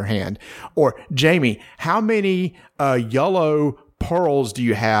have in your hand? Or, Jamie, how many yellow pearls do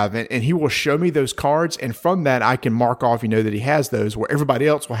you have? And he will show me those cards, and from that, I can mark off, that he has those, where everybody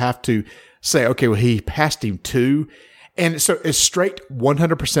else will have to say, okay, well, he passed him 2. And so it's straight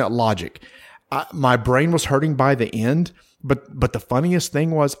 100% logic. My brain was hurting by the end. But the funniest thing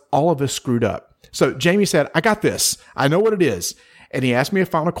was all of us screwed up. So Jamie said, I got this. I know what it is. And he asked me a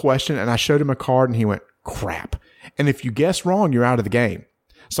final question, and I showed him a card, and he went, crap. And if you guess wrong, you're out of the game.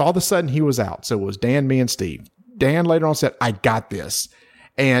 So all of a sudden he was out. So it was Dan, me, and Steve. Dan later on said, I got this.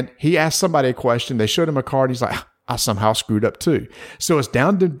 And he asked somebody a question. They showed him a card. And he's like, I somehow screwed up too. So it's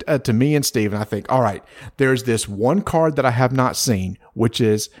down to me and Steve, and I think, all right, there's this one card that I have not seen, which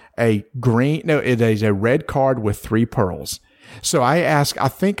is it is a red card with 3 pearls. So I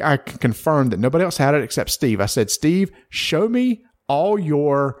think I can confirm that nobody else had it except Steve. I said, Steve, show me all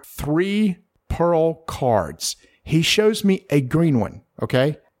your 3 pearl cards. He shows me a green one,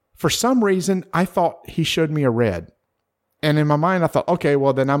 okay? For some reason, I thought he showed me a red. And in my mind, I thought, okay,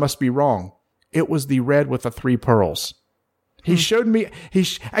 well, then I must be wrong. It was the red with the 3 pearls. He showed me,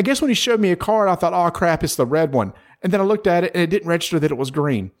 I guess when he showed me a card, I thought, oh crap, it's the red one. And then I looked at it and it didn't register that it was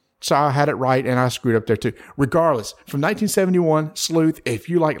green. So I had it right and I screwed up there too. Regardless, from 1971, Sleuth, if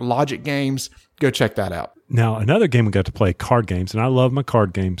you like logic games, go check that out. Now, another game we got to play, card games, and I love my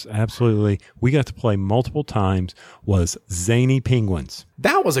card games, absolutely. We got to play multiple times, was Zany Penguins.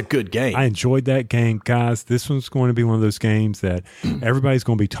 That was a good game. I enjoyed that game. Guys, this one's going to be one of those games that everybody's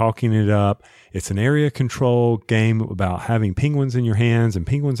going to be talking it up. It's an area control game about having penguins in your hands and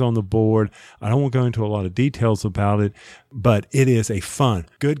penguins on the board. I don't want to go into a lot of details about it, but it is a fun,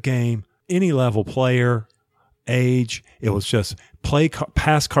 good game, any level player, age. It was just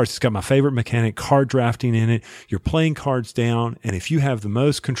pass cards. It's got my favorite mechanic, card drafting in it. You're playing cards down, and if you have the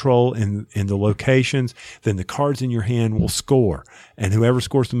most control in the locations, then the cards in your hand will score. And whoever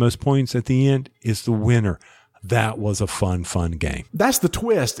scores the most points at the end is the winner. That was a fun game. That's the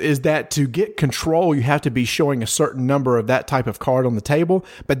twist, is that to get control, you have to be showing a certain number of that type of card on the table,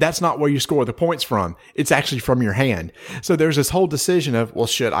 but that's not where you score the points from. It's actually from your hand. So there's this whole decision of, well,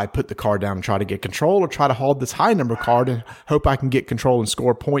 should I put the card down and try to get control, or try to hold this high number card and hope I can get control and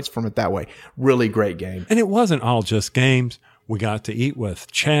score points from it that way? Really great game. And it wasn't all just games. We got to eat with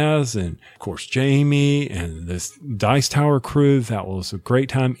Chaz and, of course, Jamie and this Dice Tower crew. That was a great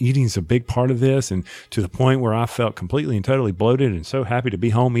time. Eating's a big part of this, and to the point where I felt completely and totally bloated and so happy to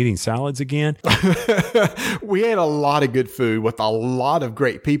be home eating salads again. We had a lot of good food with a lot of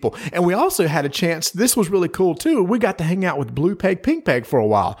great people. And we also had a chance, this was really cool too, we got to hang out with Blue Peg, Pink Peg for a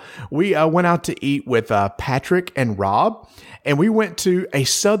while. We went out to eat with Patrick and Rob, and we went to a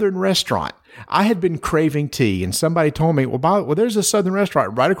Southern restaurant. I had been craving tea, and somebody told me, well, there's a Southern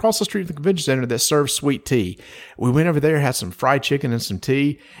restaurant right across the street from the convention center that serves sweet tea. We went over there, had some fried chicken and some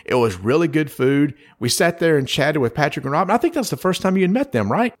tea. It was really good food. We sat there and chatted with Patrick and Rob. And I think that's the first time you had met them,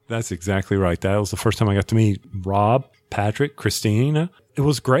 right? That's exactly right. That was the first time I got to meet Rob, Patrick, Christina. It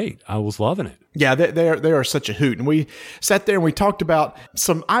was great. I was loving it. Yeah, they are such a hoot. And we sat there and we talked about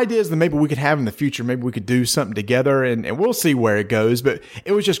some ideas that maybe we could have in the future. Maybe we could do something together, and we'll see where it goes. But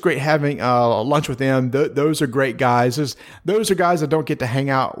it was just great having lunch with them. Those are great guys. Those are guys I don't get to hang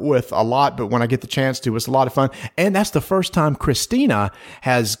out with a lot, but when I get the chance to, it's a lot of fun. And that's the first time Christina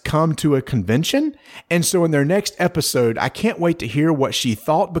has come to a convention. And so in their next episode, I can't wait to hear what she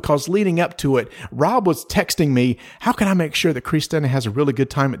thought, because leading up to it, Rob was texting me, how can I make sure that Christina has a really good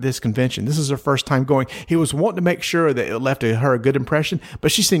time at this convention? This is her first time going. He was wanting to make sure that it left her a good impression,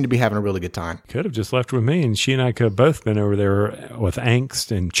 but she seemed to be having a really good time. Could have just left with me, and she and I could have both been over there with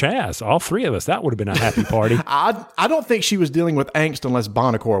Angst and Chaz. All three of us. That would have been a happy party. I don't think she was dealing with angst unless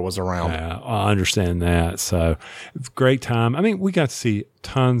Bonacor was around. Yeah, I understand that. So great time. I mean, we got to see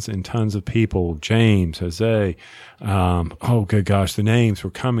tons and tons of people. James, Jose. Oh, good gosh. The names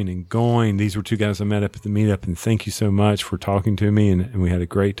were coming and going. These were 2 guys I met up at the meetup, and thank you so much for talking to me, and we had a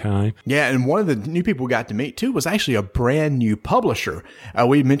great time. Yeah, and one of the new people we got to meet, too, was actually a brand new publisher.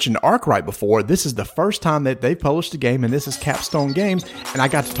 We mentioned Arkwright before. This is the first time that they've published a game, and this is Capstone Games, and I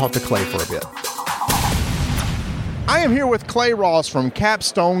got to talk to Clay for a bit. I am here with Clay Ross from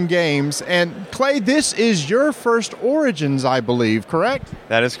Capstone Games, and Clay, this is your first Origins, I believe, correct?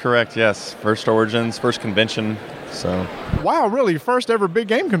 That is correct, yes. First Origins, first convention, so. Wow, really? First ever big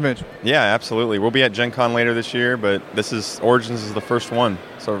game convention? Yeah, absolutely. We'll be at Gen Con later this year, but Origins is the first one,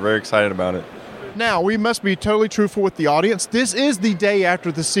 so we're very excited about it. Now, we must be totally truthful with the audience. This is the day after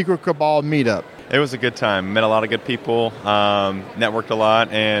the Secret Cabal meetup. It was a good time. Met a lot of good people, networked a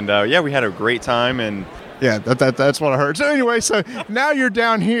lot, and yeah, we had a great time. And yeah, that's what I heard. So anyway, so now you're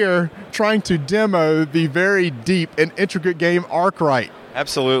down here trying to demo the very deep and intricate game Arkwright.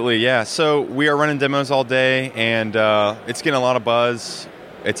 Absolutely, yeah. So we are running demos all day, and it's getting a lot of buzz.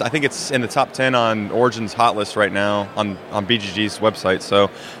 I think it's in the top 10 on Origins hot list right now on BGG's website. So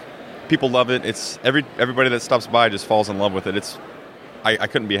people love it. It's everybody that stops by just falls in love with it. I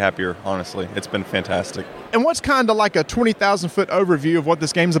couldn't be happier, honestly. It's been fantastic. And what's kind of like a 20,000-foot overview of what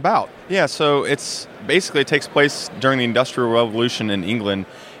this game's about? Yeah, so it takes place during the Industrial Revolution in England,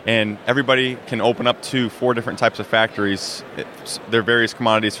 and everybody can open up to 4 different types of factories. There are various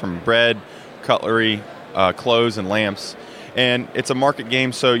commodities from bread, cutlery, clothes, and lamps. And it's a market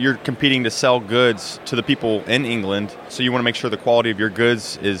game, so you're competing to sell goods to the people in England. So you want to make sure the quality of your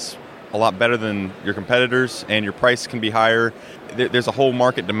goods is a lot better than your competitors, and your price can be higher. There's a whole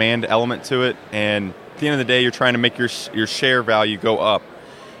market demand element to it, and at the end of the day, you're trying to make your share value go up.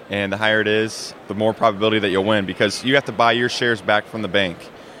 And the higher it is, the more probability that you'll win, because you have to buy your shares back from the bank.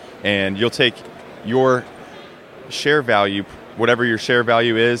 And you'll take your share value, whatever your share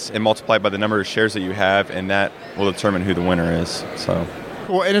value is, and multiply it by the number of shares that you have, and that will determine who the winner is. So.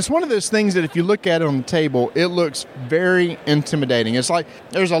 Well, and it's one of those things that if you look at it on the table, it looks very intimidating. It's like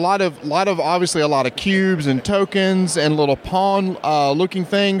there's a lot of obviously a lot of cubes and tokens and little pawn looking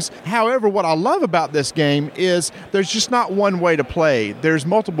things. However, what I love about this game is there's just not one way to play. There's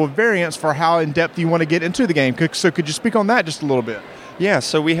multiple variants for how in depth you want to get into the game. So could you speak on that just a little bit? Yeah,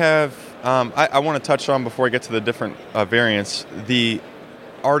 so we have, I want to touch on, before I get to the different variants, the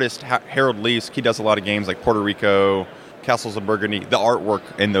artist Harold Leask. He does a lot of games like Puerto Rico, Castles of Burgundy, the artwork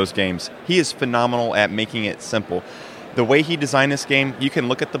in those games. He is phenomenal at making it simple. The way he designed this game, you can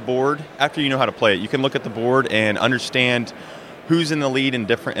look at the board, after you know how to play it, you can look at the board and understand who's in the lead in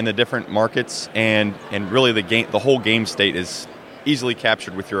the different markets, and really the whole game state is easily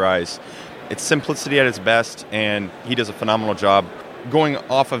captured with your eyes. It's simplicity at its best, and he does a phenomenal job. Going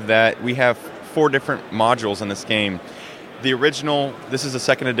off of that, we have 4 different modules in this game. The original, this is a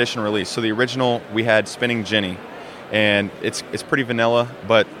 2nd edition release, so the original, we had Spinning Jenny. And it's pretty vanilla,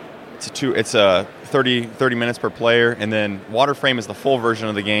 but it's a 30 minutes per player. And then Waterframe is the full version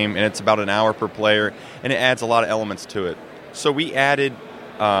of the game, and it's about an hour per player, and it adds a lot of elements to it. So we added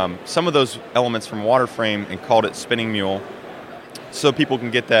some of those elements from Waterframe and called it Spinning Mule, so people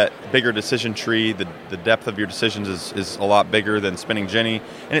can get that bigger decision tree. The depth of your decisions is a lot bigger than Spinning Jenny,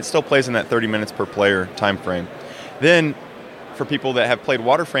 and it still plays in that 30 minutes per player time frame. Then, for people that have played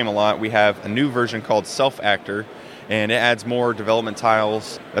Waterframe a lot, we have a new version called Self Actor, and it adds more development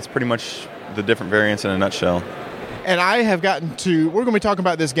tiles. That's pretty much the different variants in a nutshell. And I have we're going to be talking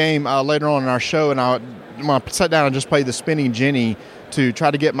about this game later on in our show, and I'm going to sit down and just play the Spinning Jenny to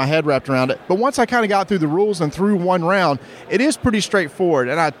try to get my head wrapped around it. But once I kind of got through the rules and through one round, it is pretty straightforward.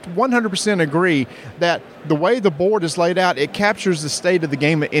 And I 100% agree that the way the board is laid out, it captures the state of the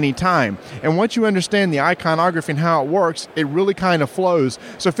game at any time. And once you understand the iconography and how it works, it really kind of flows.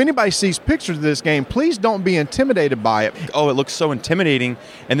 So if anybody sees pictures of this game, please don't be intimidated by it. Oh, it looks so intimidating.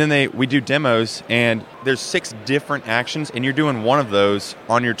 And then we do demos, and there's 6 different actions, and you're doing one of those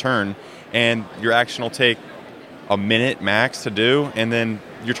on your turn, and your action will take a minute max to do, and then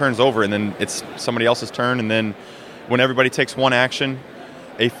your turn's over, and then it's somebody else's turn, and then when everybody takes one action,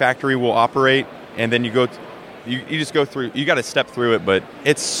 a factory will operate, and then you just go through. You got to step through it, but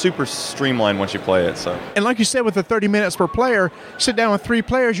it's super streamlined once you play it. So, and like you said, with the 30 minutes per player, sit down with 3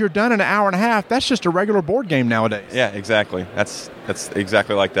 players, you're done in an hour and a half. That's just a regular board game nowadays. Yeah, exactly. That's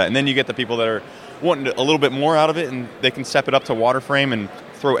exactly like that. And then you get the people that are wanting a little bit more out of it, and they can step it up to Waterframe and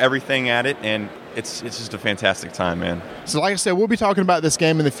throw everything at it, and it's just a fantastic time, man. So like I said, we'll be talking about this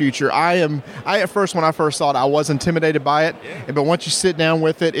game in the future. When I first saw it, I was intimidated by it, but once you sit down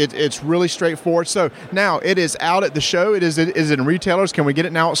with it, it's really straightforward. So now it is out at the show. Is it in retailers? Can we get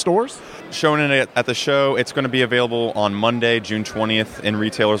it now at stores? Showing it at the show. It's going to be available on Monday, June 20th, in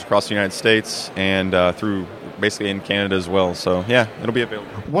retailers across the United States, and through basically in Canada as well. So yeah, it'll be available.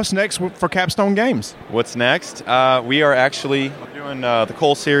 What's next for Capstone Games? What's next? We are actually doing the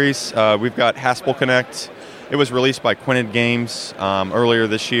Cole series. We've got Haspel Connect. It was released by Quinted Games earlier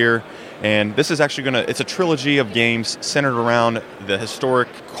this year, and this is actually it's a trilogy of games centered around the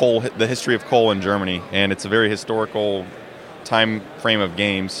history of coal in Germany, and it's a very historical time frame of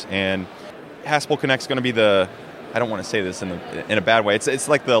games. And Haspel Connect's going to be I don't want to say this in a bad way. It's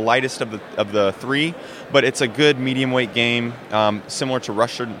like the lightest of the 3, but it's a good medium weight game, similar to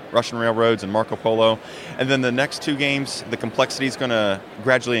Russian Railroads and Marco Polo. And then the next 2 games, the complexity is going to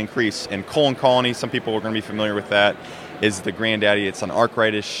gradually increase. And Coal and Colony, some people are going to be familiar with that, is the granddaddy. It's an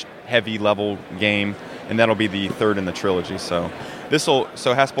Arkwright-ish heavy level game, and that'll be the 3rd in the trilogy. So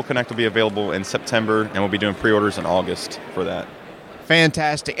Haspel Connect will be available in September, and we'll be doing pre-orders in August for that.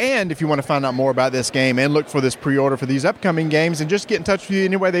 Fantastic. And if you want to find out more about this game and look for this pre-order for these upcoming games and just get in touch with you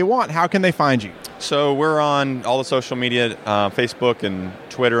any way they want, how can they find you? So we're on all the social media, Facebook and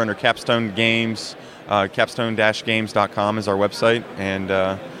Twitter under Capstone Games. Capstone-games.com is our website. And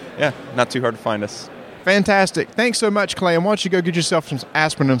not too hard to find us. Fantastic. Thanks so much, Clay. And why don't you go get yourself some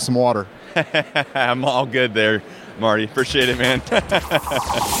aspirin and some water? I'm all good there, Marty. Appreciate it, man.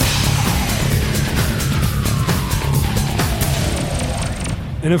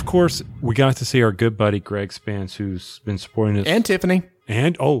 And, of course, we got to see our good buddy Greg Spence, who's been supporting us. And Tiffany.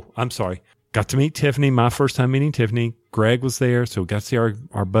 And, I'm sorry. got to meet Tiffany, my first time meeting Tiffany. Greg was there, so we got to see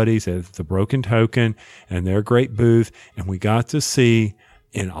our buddies at the Broken Token and their great booth, and we got to see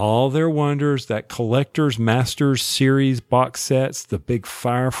in all their wonders that Collector's Masters series box sets, the big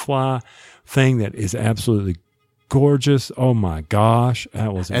Firefly thing that is absolutely gorgeous. Oh my gosh,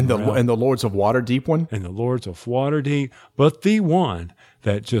 that was and the Lords of Waterdeep one, and the Lords of Waterdeep. But the one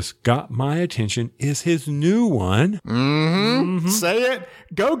that just got my attention is his new one. Mm-hmm. Say it,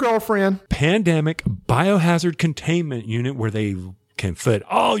 go girlfriend. Pandemic Biohazard Containment Unit, where they can fit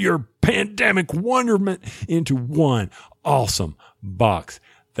all your pandemic wonderment into one awesome box.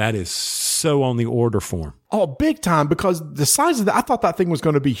 That is so on the order form. Oh, big time, because the size of that, I thought that thing was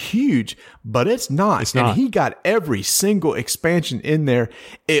going to be huge, but it's not. It's not. And he got every single expansion in there.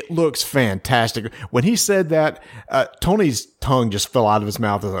 It looks fantastic. When he said that, Tony's tongue just fell out of his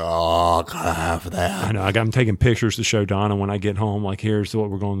mouth. I was like, oh, God, I have that. I know. I'm taking pictures to show Donna when I get home. Like, here's what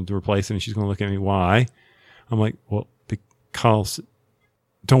we're going to replace it. And she's going to look at me. Why? I'm like, well, because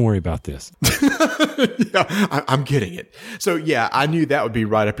don't worry about this. Yeah, I'm getting it. So yeah, I knew that would be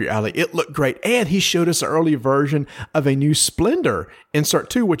right up your alley. It looked great. And he showed us an early version of a new Splendor Insert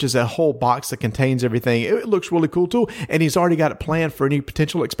 2, which is a whole box that contains everything. It looks really cool too. And he's already got it planned for any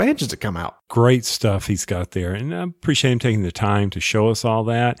potential expansions to come out. Great stuff he's got there. And I appreciate him taking the time to show us all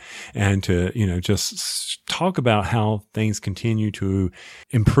that and to, just talk about how things continue to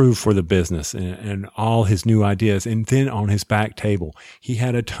improve for the business and all his new ideas. And then on his back table, he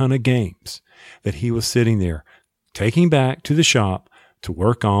had a ton of games that he was sitting there taking back to the shop to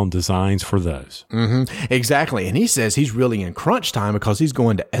work on designs for those. Mm-hmm. Exactly. And he says he's really in crunch time because he's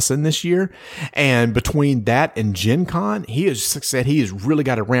going to Essen this year. And between that and Gen Con, he has said he has really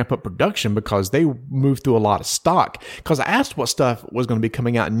got to ramp up production because they moved through a lot of stock. Because I asked what stuff was going to be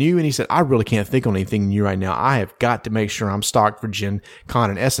coming out new, and he said, I really can't think on anything new right now. I have got to make sure I'm stocked for Gen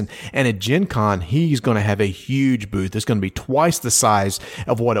Con and Essen. And at Gen Con, he's going to have a huge booth. It's going to be twice the size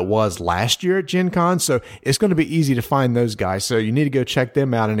of what it was last year at Gen Con. So it's going to be easy to find those guys. So you need to go check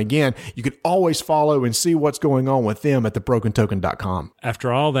them out. And again, you can always follow and see what's going on with them at thebrokentoken.com.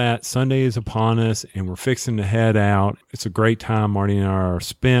 After all that, Sunday is upon us and we're fixing to head out. It's a great time. Marty and I are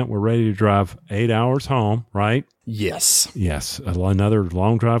spent. We're ready to drive 8 hours home, right? Yes. Yes. Another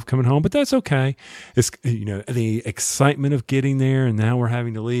long drive coming home, but that's okay. It's, the excitement of getting there and now we're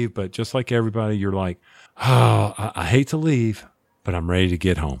having to leave. But just like everybody, you're like, oh, I hate to leave, but I'm ready to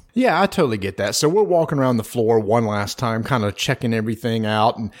get home. Yeah, I totally get that. So we're walking around the floor one last time, kind of checking everything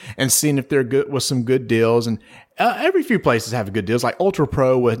out and seeing if they're good with some good deals. And every few places have good deals. Like Ultra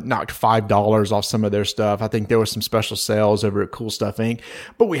Pro knocked $5 off some of their stuff. I think there was some special sales over at Cool Stuff Inc.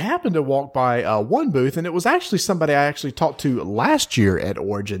 But we happened to walk by one booth, and it was actually somebody I actually talked to last year at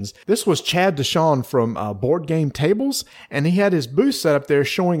Origins. This was Chad Deshawn from Board Game Tables, and he had his booth set up there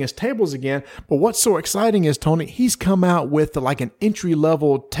showing his tables again. But what's so exciting is, Tony, he's come out with like an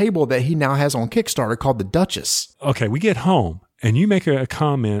entry-level table that he now has on Kickstarter called the Duchess. Okay, we get home. And you make a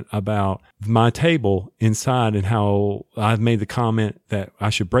comment about my table inside and how I've made the comment that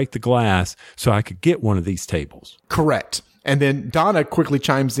I should break the glass so I could get one of these tables. Correct. And then Donna quickly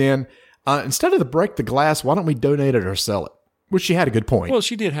chimes in, instead of the break the glass, why don't we donate it or sell it? Which she had a good point. Well,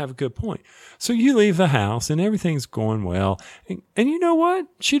 she did have a good point. So you leave the house and everything's going well. And you know what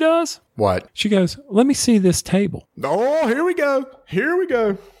she does? What? She goes, let me see this table. Oh, here we go. Here we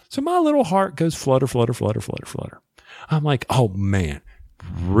go. So my little heart goes flutter, flutter, flutter, flutter, flutter. I'm like, oh man,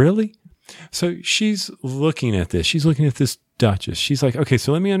 really? So she's looking at this. She's looking at this Duchess. She's like, okay,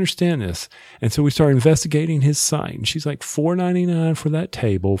 so let me understand this. And so we started investigating his site. And she's like, $4.99 for that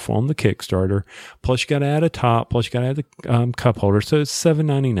table on the Kickstarter. Plus you got to add a top. Plus you got to add the cup holder. So it's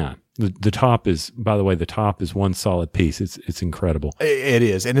 $7.99. The top is, by the way, the top is one solid piece. It's incredible. It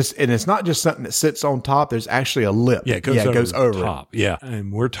is. And it's not just something that sits on top. There's actually a lip. Yeah, it goes over the top. Yeah.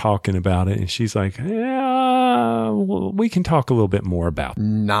 And we're talking about it. And she's like, yeah, well, we can talk a little bit more about it.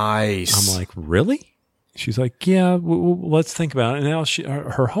 Nice. I'm like, really? She's like, yeah, let's think about it. And now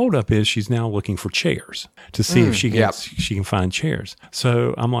her holdup is she's now looking for chairs to see if she can find chairs.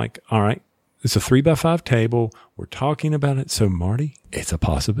 So I'm like, all right. It's a 3x5 table. We're talking about it. So Marty, it's a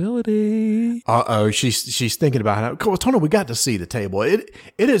possibility. Uh-oh. She's thinking about it. Well, Tony, we got to see the table. It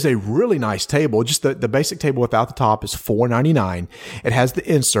is a really nice table. Just the basic table without the top is $4.99. It has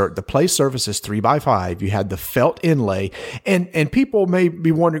the insert. The play surface is 3x5. You had the felt inlay. And people may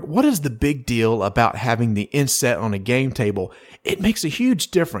be wondering, what is the big deal about having the inset on a game table? it makes a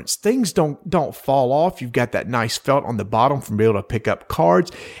huge difference. Things don't fall off. You've got that nice felt on the bottom from being able to pick up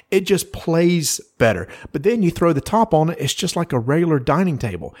cards. It just plays better. But then you throw the top on it, it's just like a regular dining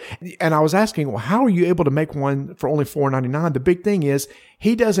table. And I was asking, well, how are you able to make one for only $4.99? The big thing is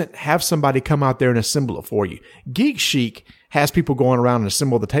he doesn't have somebody come out there and assemble it for you. Geek Chic has people going around and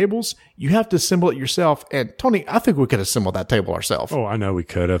assemble the tables. You have to assemble it yourself. And Tony, I think we could assemble that table ourselves. Oh, I know we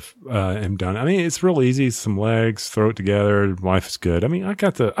could have and done it. I mean, it's real easy. Some legs, throw it together. Life is good. I mean, I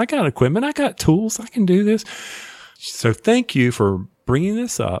got equipment. I got tools. I can do this. So thank you for bringing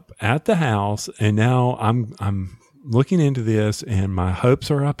this up at the house. And now I'm looking into this, and my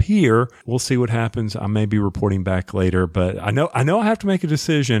hopes are up here. We'll see what happens. I may be reporting back later, but I know I have to make a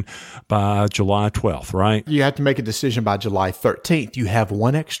decision by July 12th, right? You have to make a decision by July 13th. You have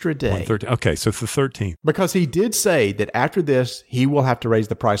one extra day. Okay, so it's the 13th. Because he did say that after this, he will have to raise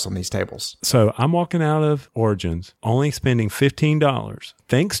the price on these tables. So I'm walking out of Origins only spending $15.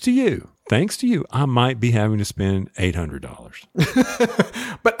 Thanks to you, I might be having to spend $800.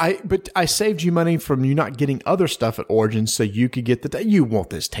 But I saved you money from you not getting other stuff at Origins, so you could get you want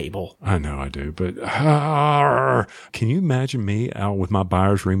this table. I know I do, but can you imagine me out with my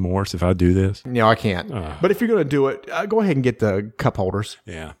buyer's remorse if I do this? No, I can't. But if you're going to do it, go ahead and get the cup holders.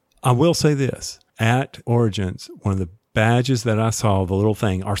 Yeah. I will say this. At Origins, one of the badges that I saw, the little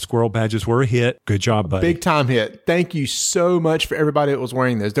thing, our squirrel badges were a hit. Good job, buddy. Big time hit. Thank you so much for everybody that was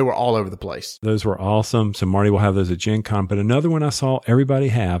wearing those. They were all over the place. Those were awesome. So Marty will have those at Gen Con. But another one I saw everybody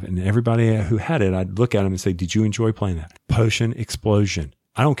have, and everybody who had it, I'd look at them and say, did you enjoy playing that? Potion Explosion.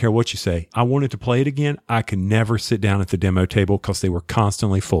 I don't care what you say. I wanted to play it again. I could never sit down at the demo table because they were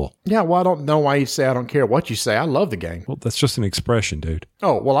constantly full. Yeah, well, I don't know why you say I don't care what you say. I love the game. Well, that's just an expression, dude.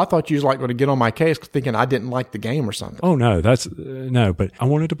 Oh, well, I thought you was like going to get on my case thinking I didn't like the game or something. Oh, no, no, but I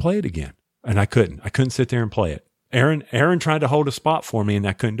wanted to play it again, and I couldn't. I couldn't sit there and play it. Aaron tried to hold a spot for me, and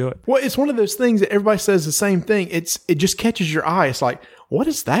I couldn't do it. Well, it's one of those things that everybody says the same thing. It just catches your eye. It's like, what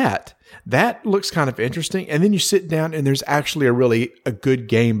is that? That looks kind of interesting. And then you sit down and there's actually a good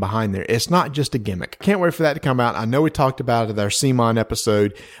game behind there. It's not just a gimmick. Can't wait for that to come out. I know we talked about it at our CMON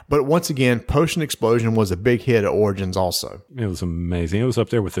episode, but once again, Potion Explosion was a big hit at Origins also. It was amazing. It was up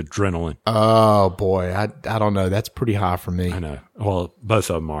there with Adrenaline. Oh boy. I don't know. That's pretty high for me. I know. Well, both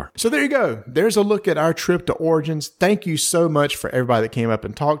of them are. So there you go. There's a look at our trip to Origins. Thank you so much for everybody that came up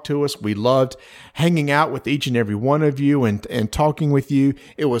and talked to us. We loved hanging out with each and every one of you and talking with you.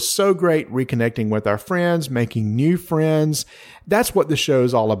 It was so great reconnecting with our friends, making new friends. That's what the show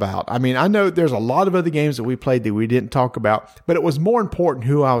is all about. I mean, I know there's a lot of other games that we played that we didn't talk about, but it was more important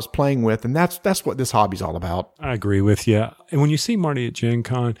who I was playing with, and that's what this hobby's all about. I agree with you. And when you see Marty at Gen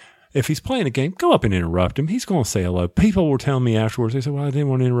Con, if he's playing a game, go up and interrupt him. He's going to say hello. People were telling me afterwards, they said, well, I didn't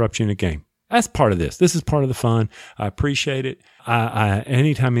want to interrupt you in a game. That's part of this. This is part of the fun. I appreciate it.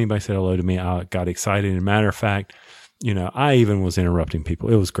 Anytime anybody said hello to me, I got excited. And matter of fact, I even was interrupting people.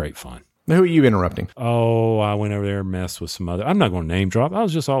 It was great fun. Now, who are you interrupting? Oh, I went over there and messed with some other. I'm not going to name drop. I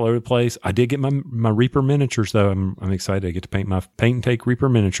was just all over the place. I did get my Reaper miniatures, though. I'm excited to get to paint my paint and take Reaper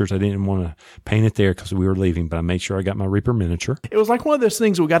miniatures. I didn't want to paint it there because we were leaving, but I made sure I got my Reaper miniature. It was like one of those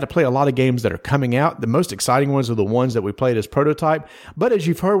things we got to play a lot of games that are coming out. The most exciting ones are the ones that we played as prototype. But as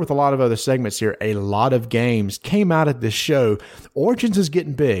you've heard with a lot of other segments here, a lot of games came out at this show. Origins is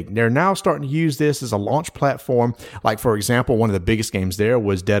getting big. They're now starting to use this as a launch platform. Like, for example, one of the biggest games there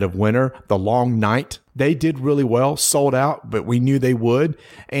was Dead of Winter, The Long Night. They did really well, sold out, but we knew they would.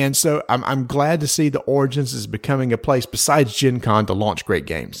 And so I'm glad to see the Origins is becoming a place besides Gen Con to launch great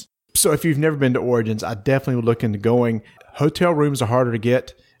games. So if you've never been to Origins, I definitely would look into going. Hotel rooms are harder to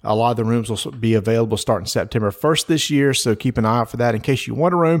get. A lot of the rooms will be available starting September 1st this year, so keep an eye out for that in case you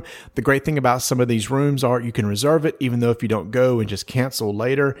want a room. The great thing about some of these rooms are you can reserve it, even though if you don't go and just cancel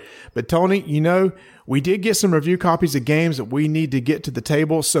later. But Tony, we did get some review copies of games that we need to get to the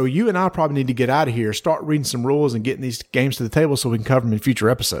table, so you and I probably need to get out of here, start reading some rules and getting these games to the table so we can cover them in future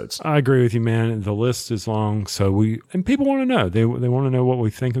episodes. I agree with you, man. The list is long, and people want to know. They want to know what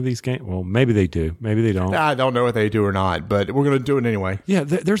we think of these games. Well, maybe they do. Maybe they don't. I don't know if they do or not, but we're going to do it anyway. Yeah,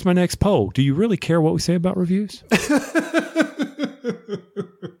 there's my next poll. Do you really care what we say about reviews?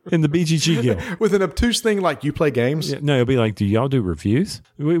 In the BGG Guild. With an obtuse thing like you play games? Yeah, no, it'll be like, do y'all do reviews?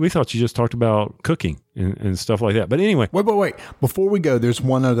 We thought you just talked about cooking and stuff like that. But anyway. Wait. Before we go, there's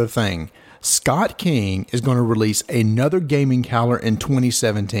one other thing. Scott King is going to release another gaming calendar in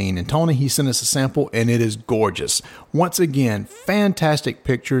 2017. And Tony, he sent us a sample, and it is gorgeous. Once again, fantastic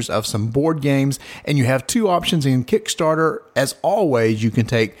pictures of some board games. And you have two options in Kickstarter. As always, you can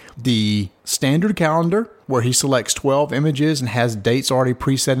take the standard calendar, where he selects 12 images and has dates already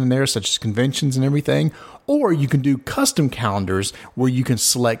preset in there, such as conventions and everything. Or you can do custom calendars where you can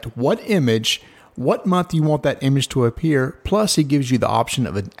select what month you want that image to appear, plus he gives you the option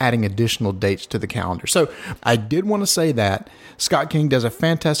of adding additional dates to the calendar. So I did want to say that Scott King does a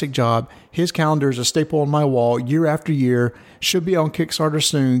fantastic job. His calendar is a staple on my wall year after year. Should be on Kickstarter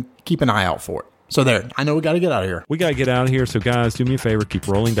soon. Keep an eye out for it. So there, I know we got to get out of here. We got to get out of here. So guys, do me a favor, keep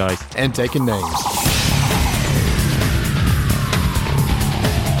rolling dice and taking names.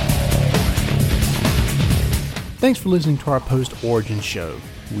 Thanks for listening to our post-Origin show.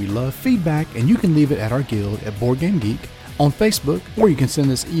 We love feedback, and you can leave it at our guild at Board Game Geek, on Facebook, or you can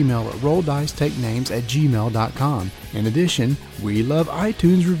send us email at rolldicetakenames@gmail.com. In addition, we love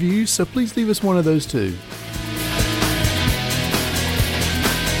iTunes reviews, so please leave us one of those too.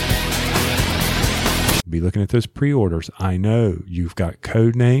 Be looking at those pre-orders. I know you've got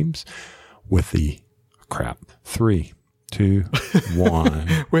code names with the 3, 2,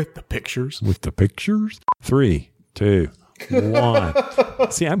 1. With the pictures. 3, 2, 1.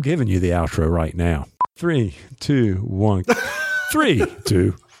 See, I'm giving you the outro right now. 3, 2, 1. 3,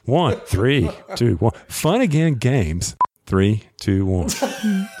 2, 1. 3, 2, 1. Fun Again Games. 3, 2, 1.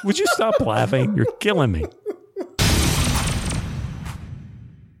 Would you stop laughing? You're killing me.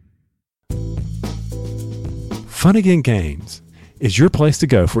 Fun Again Games is your place to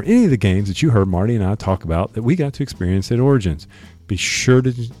go for any of the games that you heard Marty and I talk about that we got to experience at Origins. Be sure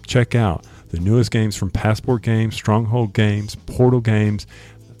to check out the newest games from Passport Games, Stronghold Games, Portal Games.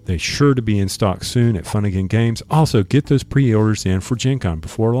 They're sure to be in stock soon at Fun Again Games. Also, get those pre-orders in for Gen Con.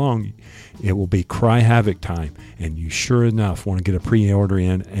 Before long, it will be Cry Havoc time, and you sure enough want to get a pre-order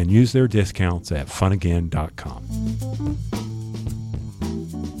in and use their discounts at funagain.com.